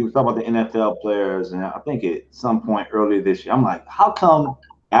 you were talking about the NFL players, and I think at some point earlier this year, I'm like, how come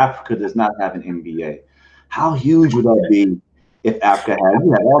Africa does not have an NBA? How huge would that be if Africa had?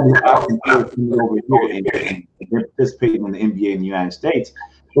 You have all these African players coming over here and they're participating in the NBA in the United States,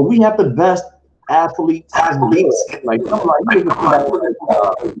 but we have the best athletes in the world. Like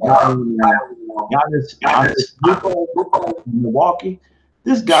Giannis in Milwaukee.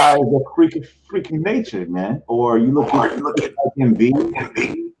 This guy is a freaking nature, man. Or you look at like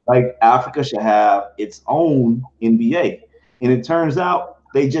Embiid, like Africa should have its own NBA, and it turns out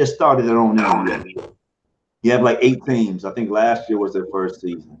they just started their own NBA. You have like 8 teams. I think last year was their first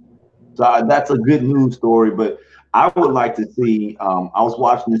season. So that's a good news story. But I would like to see. I was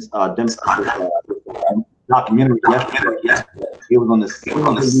watching this documentary yesterday. It was on the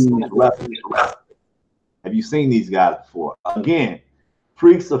Have you seen these guys before? Again,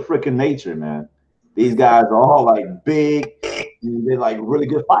 freaks of freaking nature, man. These guys are all like big. They're like really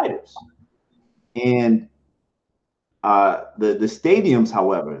good fighters. And the stadiums,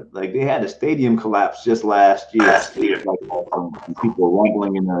 however, like they had a stadium collapse just last year. Like people were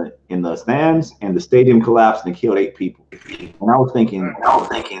rumbling in the stands, and the stadium collapsed and killed 8 people. And I was thinking,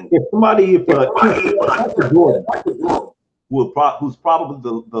 if somebody, who's probably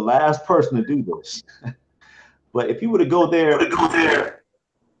the last person to do this, but if you were to go there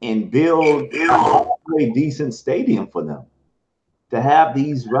and build a decent stadium for them to have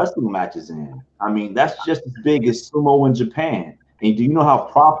these wrestling matches in. I mean, that's just as big as sumo in Japan. And do you know how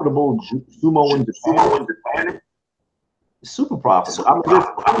profitable sumo in Japan is? It's super profitable. I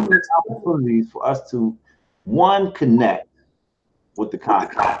mean, there's opportunities for us to, one, connect with the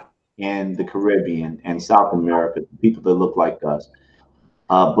continent and the Caribbean and South America, people that look like us,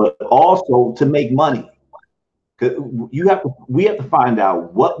 but also to make money. We have to find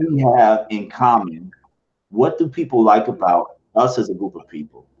out what we have in common. What do people like about us as a group of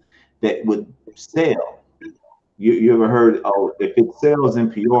people that would sell? You ever heard, if it sells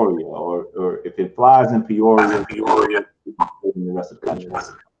in Peoria or if it flies in Peoria in the rest of the country?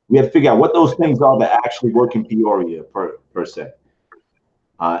 We have to figure out what those things are that actually work in Peoria per se.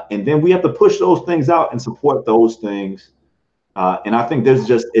 And then we have to push those things out and support those things. And I think there's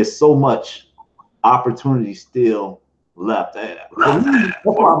just is so much opportunity still left.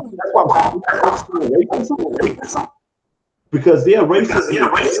 Because they're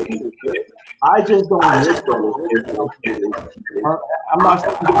racism. I just don't look at it. I'm not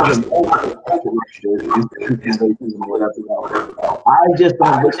saying I just don't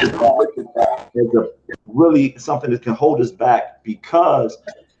look at that as a really something that can hold us back, because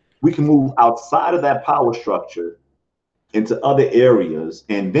we can move outside of that power structure into other areas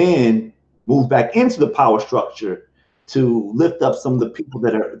and then move back into the power structure to lift up some of the people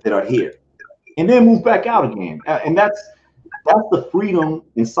that are here, and then move back out again. And that's the freedom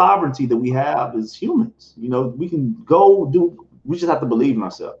and sovereignty that we have as humans. You know, we can go do, we just have to believe in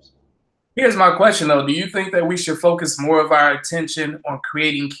ourselves. Here's my question though. Do you think that we should focus more of our attention on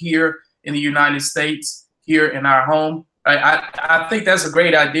creating here in the United States, here in our home? I think that's a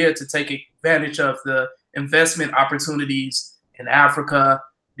great idea to take advantage of the investment opportunities in Africa,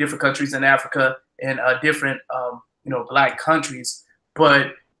 different countries in Africa, and different, Black countries.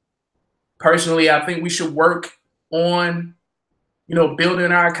 But personally, I think we should work on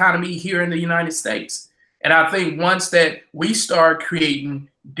building our economy here in the United States. And I think once that we start creating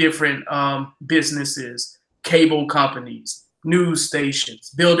different businesses, cable companies, news stations,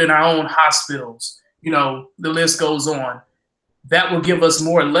 building our own hospitals, the list goes on, that will give us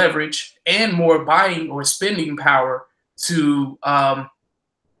more leverage and more buying or spending power to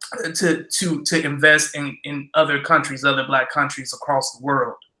invest in other countries, other Black countries across the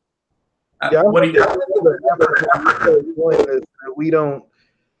world. Yeah, what do you think? We don't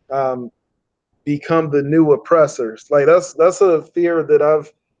become the new oppressors. Like that's a fear that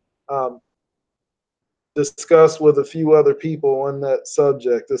I've discussed with a few other people on that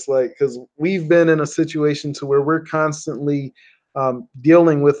subject. It's like, because we've been in a situation to where we're constantly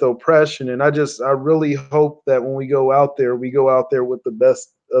dealing with oppression, and I really hope that when we go out there with the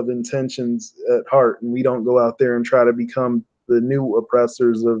best of intentions at heart, and we don't go out there and try to become the new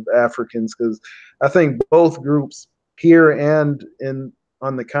oppressors of Africans, because I think both groups here and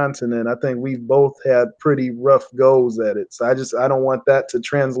on the continent, I think we've both had pretty rough goes at it. So I don't want that to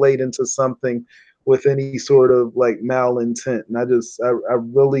translate into something with any sort of like malintent. And I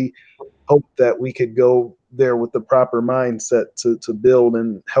really hope that we could go there with the proper mindset to build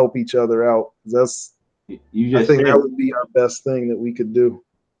and help each other out. I think that would be our best thing that we could do.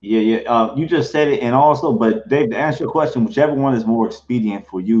 Yeah. You just said it, and also, but Dave, to answer your question, whichever one is more expedient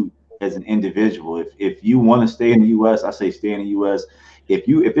for you as an individual. If you want to stay in the U.S., I say stay in the U.S. If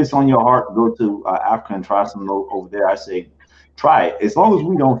it's on your heart to go to Africa and try something over there, I say try it. As long as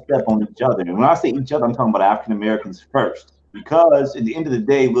we don't step on each other. And when I say each other, I'm talking about African Americans first, because at the end of the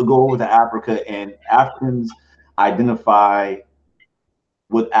day, we'll go over to Africa and Africans identify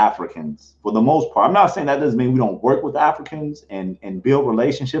with Africans for the most part. I'm not saying that doesn't mean we don't work with Africans and build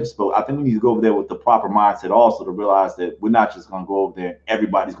relationships, but I think we need to go over there with the proper mindset also, to realize that we're not just going to go over there and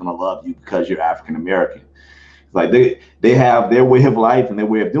everybody's going to love you because you're African American. Like they have their way of life and their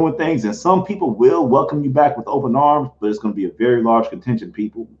way of doing things, and some people will welcome you back with open arms, but it's going to be a very large contingent of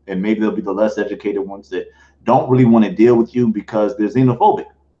people, and maybe they'll be the less educated ones that don't really want to deal with you because they're xenophobic.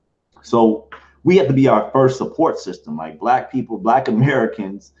 So we have to be our first support system. Like Black people, Black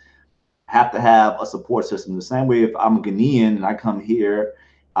Americans have to have a support system. The same way if I'm a Ghanaian and I come here,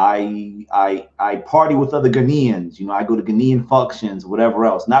 I party with other Ghanaians. I go to Ghanaian functions, whatever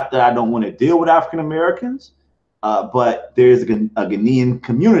else. Not that I don't want to deal with African Americans, but there's a Ghanaian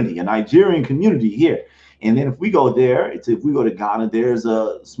community, a Nigerian community here. And then if we go there, if we go to Ghana, there's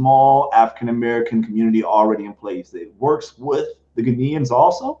a small African American community already in place that works with the Ghanaians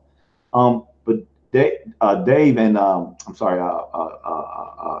also. But Dave and I'm sorry,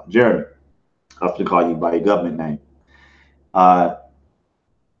 Jeremy, I have to call you by your government name.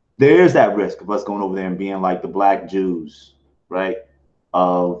 There's that risk of us going over there and being like the Black Jews, right,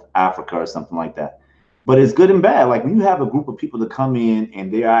 of Africa or something like that. But it's good and bad. Like when you have a group of people that come in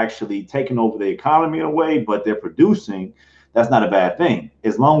and they're actually taking over the economy in a way, but they're producing, that's not a bad thing.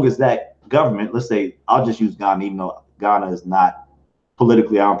 As long as that government, let's say, I'll just use Ghana, even though Ghana is not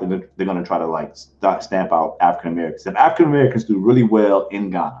politically, I don't think they're going to try to like stamp out African Americans. If African Americans do really well in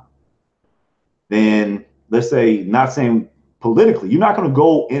Ghana, then let's say, not saying politically, you're not going to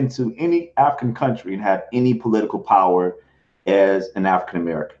go into any African country and have any political power as an African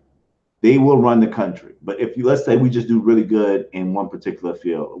American. They will run the country. But if let's say we just do really good in one particular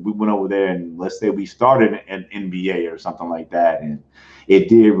field, we went over there and let's say we started an NBA or something like that, and it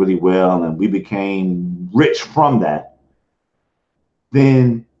did really well and we became rich from that,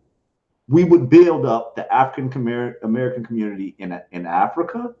 then we would build up the African American community in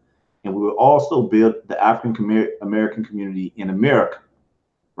Africa, and we would also build the African American community in America,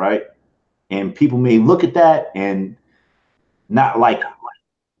 right? And people may look at that and not like it.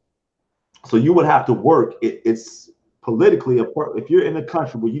 So you would have to work. It's politically, if you're in a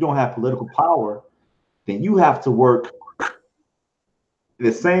country where you don't have political power, then you have to work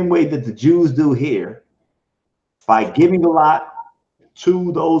the same way that the Jews do here, by giving a lot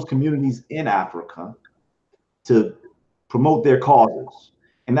to those communities in Africa to promote their causes.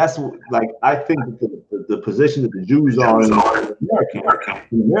 And that's like, I think that the position that the Jews are in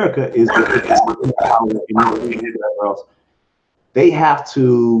America is that they have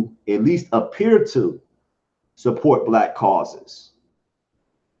to at least appear to support Black causes.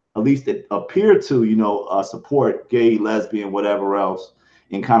 At least it appear to, support gay, lesbian, whatever else,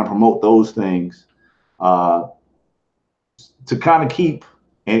 and kind of promote those things to kind of keep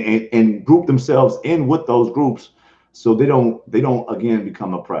and group themselves in with those groups, so they don't again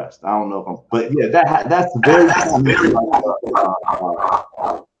become oppressed. I don't know but yeah, that's very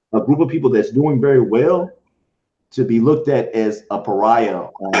a group of people that's doing very well to be looked at as a pariah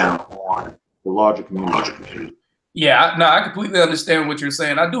on the larger community. Yeah, no, I completely understand what you're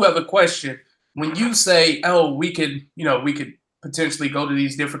saying. I do have a question. When you say, oh, we could potentially go to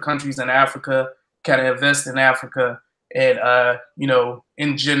these different countries in Africa, kind of invest in Africa and,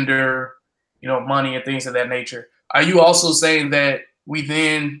 engender, money and things of that nature. Are you also saying that we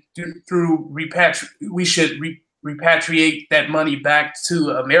then, we should repatriate that money back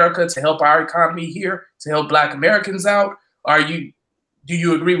to America to help our economy here, to help Black Americans out? Do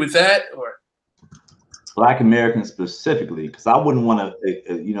you agree with that? Or Black Americans specifically, because I wouldn't want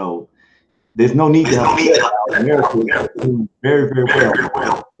to, there's no need to help America do very, very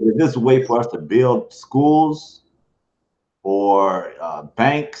well. If there's a way for us to build schools or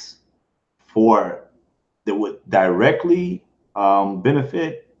banks that would directly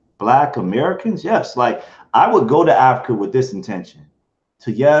benefit Black Americans, yes. Like, I would go to Africa with this intention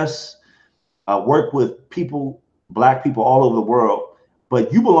to, yes, work with Black people all over the world,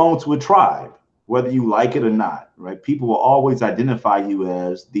 but you belong to a tribe, whether you like it or not, right? People will always identify you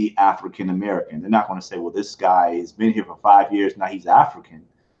as the African American. They're not going to say, well, this guy has been here for 5 years, now he's African.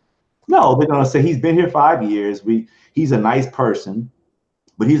 No, they're going to say he's been here 5 years. He's a nice person,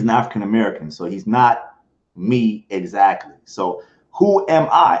 but he's an African American, so he's not me exactly. So who am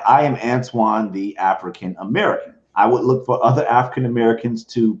I? I am Antoine, the African American. I would look for other African Americans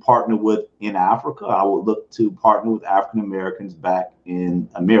to partner with in Africa. I would look to partner with African Americans back in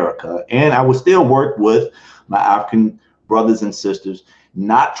America. And I would still work with my African brothers and sisters,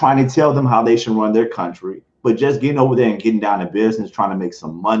 not trying to tell them how they should run their country, but just getting over there and getting down to business, trying to make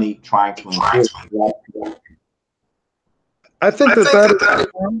some money, trying to enforce. I think that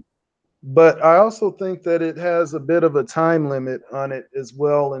is, but I also think that it has a bit of a time limit on it as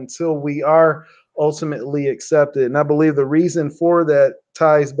well until we are ultimately accepted. And I believe the reason for that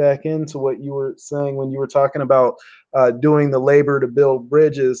ties back into what you were saying when you were talking about doing the labor to build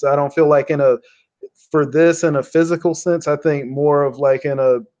bridges. I don't feel like for this in a physical sense. I think more of like in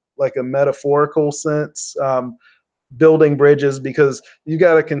a metaphorical sense, building bridges, because you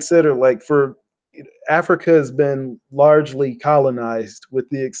got to consider, like, for Africa has been largely colonized with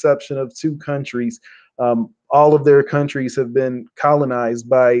the exception of 2 countries. All of their countries have been colonized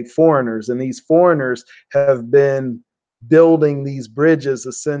by foreigners, and these foreigners have been building these bridges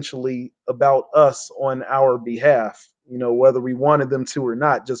essentially about us on our behalf, whether we wanted them to or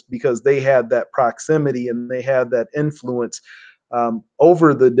not, just because they had that proximity and they had that influence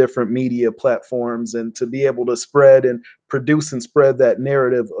over the different media platforms, and to be able to spread and produce and spread that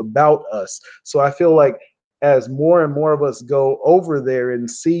narrative about us. So I feel like as more and more of us go over there and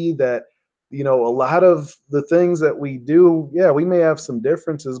see that, a lot of the things that we do, yeah, we may have some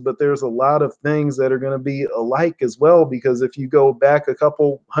differences, but there's a lot of things that are going to be alike as well, because if you go back a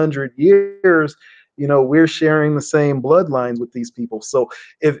couple hundred years, we're sharing the same bloodlines with these people. So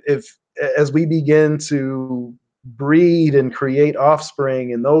if as we begin to breed and create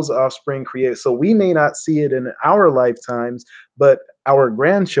offspring, and those offspring create, so we may not see it in our lifetimes, but our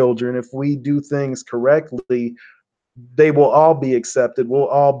grandchildren, if we do things correctly, they will all be accepted. We'll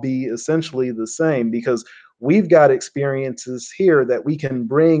all be essentially the same, because we've got experiences here that we can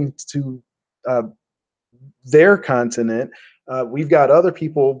bring to their continent. We've got other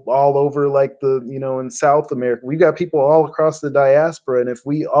people all over, like in South America. We've got people all across the diaspora, and if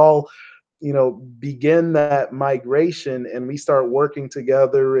we all begin that migration and we start working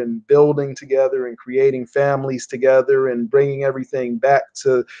together and building together and creating families together and bringing everything back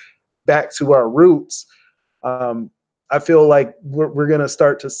to our roots, I feel like we're going to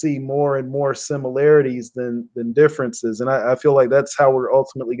start to see more and more similarities than differences. And I feel like that's how we're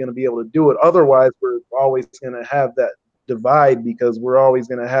ultimately going to be able to do it. Otherwise, we're always going to have that divide because we're always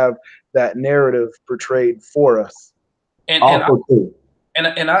going to have that narrative portrayed for us. And I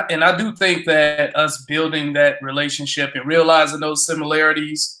do think that us building that relationship and realizing those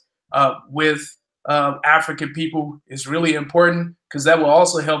similarities with African people is really important, because that will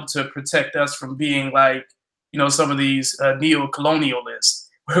also help to protect us from being like, you know, some of these neo-colonialists,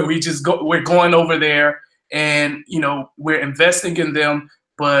 where we're going over there and, you know, we're investing in them,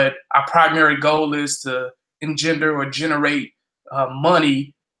 but our primary goal is to engender or generate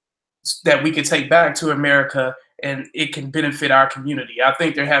money that we can take back to America and it can benefit our community. I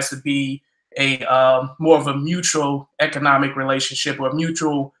think there has to be a more of a mutual economic relationship or a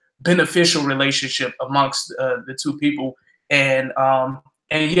mutual beneficial relationship amongst the two people. And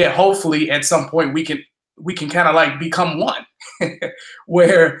yeah, hopefully at some point we can kind of like become one,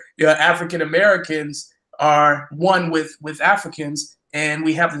 where African Americans are one with Africans, and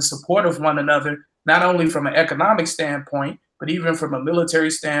we have the support of one another, not only from an economic standpoint, but even from a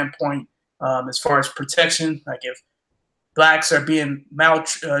military standpoint, as far as protection. Like if blacks are being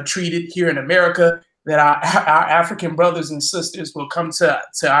maltreated here in America, that our African brothers and sisters will come to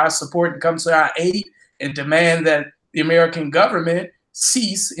our support and come to our aid and demand that the American government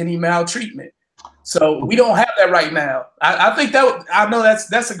cease any maltreatment. So we don't have that right now. I think that I know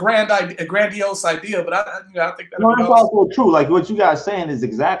that's a grandiose idea, but I think that's also true. Like what you guys saying is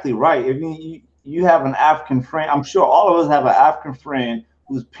exactly right. I mean, you have an African friend. I'm sure all of us have an African friend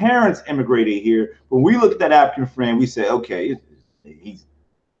whose parents immigrated here. When we look at that African friend, we say, okay, he's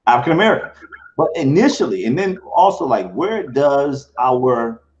African American. But initially, and then also like, where does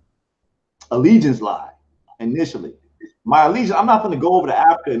our allegiance lie initially? My allegiance, I'm not going to go over to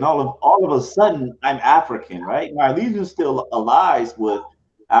Africa and all of a sudden I'm African, right? My allegiance still allies with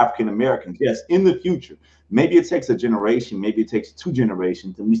African Americans. Yes, in the future, maybe it takes a generation, maybe it takes 2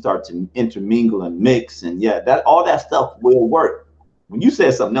 generations, and we start to intermingle and mix, and yeah, all that stuff will work. When you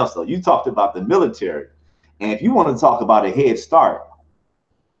said something else though, you talked about the military, and if you want to talk about a head start,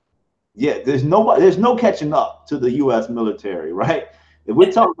 yeah, there's no catching up to the U.S. military, right? If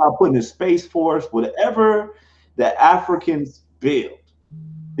we're talking about putting a space force, whatever the Africans build,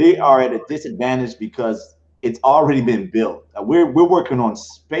 they are at a disadvantage because it's already been built. We're working on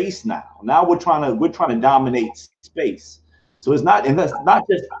space now. Now we're trying to dominate space. So it's not just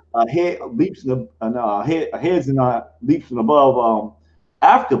leaps and above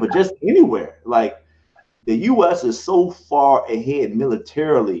Africa, but just anywhere. Like the U.S. is so far ahead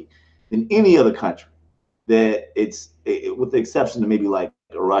militarily than any other country that with the exception of maybe like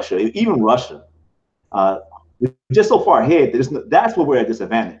Russia, even Russia. We're just so far ahead that that's where we're at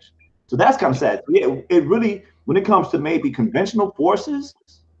disadvantage. So that's kind of sad. So yeah, it really, when it comes to maybe conventional forces,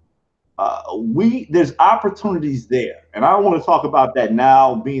 there's opportunities there. And I don't want to talk about that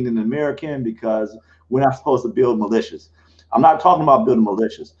now being an American, because we're not supposed to build militias. I'm not talking about building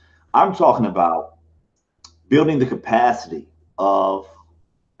militias. I'm talking about building the capacity of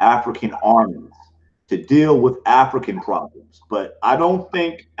African armies to deal with African problems. But I don't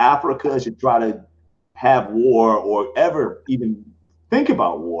think Africa should try to have war or ever even think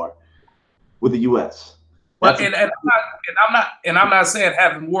about war with the U.S. Well, I'm not saying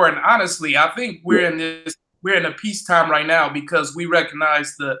having war. And honestly, I think we're in a peacetime right now because we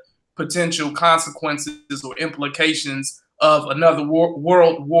recognize the potential consequences or implications of another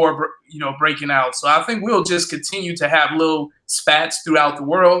world war, breaking out. So I think we'll just continue to have little spats throughout the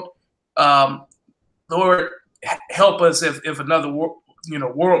world. Lord help us if another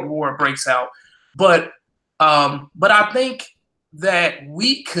world war breaks out. But I think that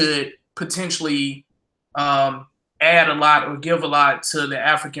we could potentially add a lot or give a lot to the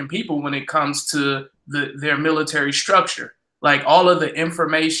African people when it comes to their military structure. Like all of the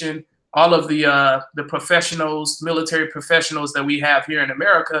information, all of the professionals, military professionals that we have here in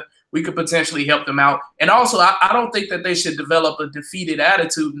America, we could potentially help them out. And also, I don't think that they should develop a defeated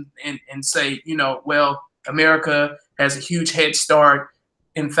attitude and say, well, America has a huge head start.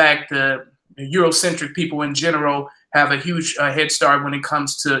 In fact, the Eurocentric people in general have a huge head start when it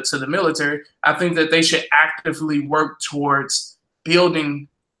comes to the military. I think that they should actively work towards building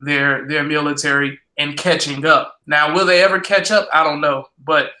their military and catching up. Now, will they ever catch up? I don't know.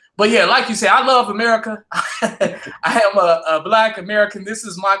 But yeah, like you say, I love America. I am a Black American. This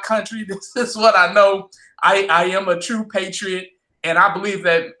is my country. This is what I know. I am a true patriot. And I believe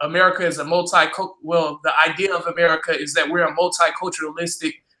that America is the idea of America is that we're a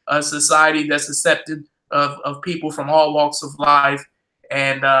multiculturalistic society that's accepted of people from all walks of life.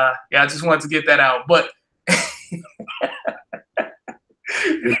 And I just wanted to get that out. But You're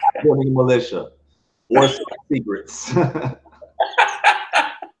not building a militia or secrets. Get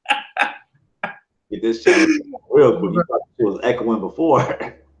this channel real quick. You thought it was echoing before.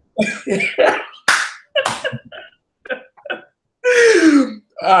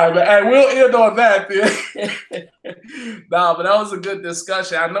 All right, man. Hey, we'll end on that then. Nah, but that was a good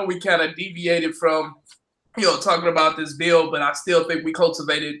discussion. I know we kind of deviated from, talking about this bill, but I still think we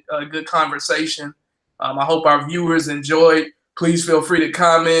cultivated a good conversation. I hope our viewers enjoyed. Please feel free to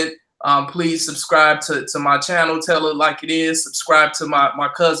comment. Please subscribe to my channel, Tell It Like It Is. Subscribe to my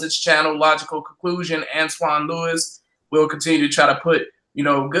cousin's channel, Logical Conclusion, Antoine Lewis. We'll continue to try to put,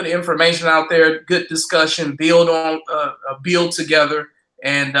 good information out there, good discussion, build together.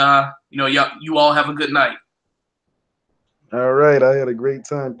 And, you all have a good night. All right. I had a great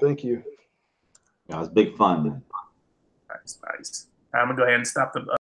time. Thank you. It was big fun, man. Nice. I'm going to go ahead and stop the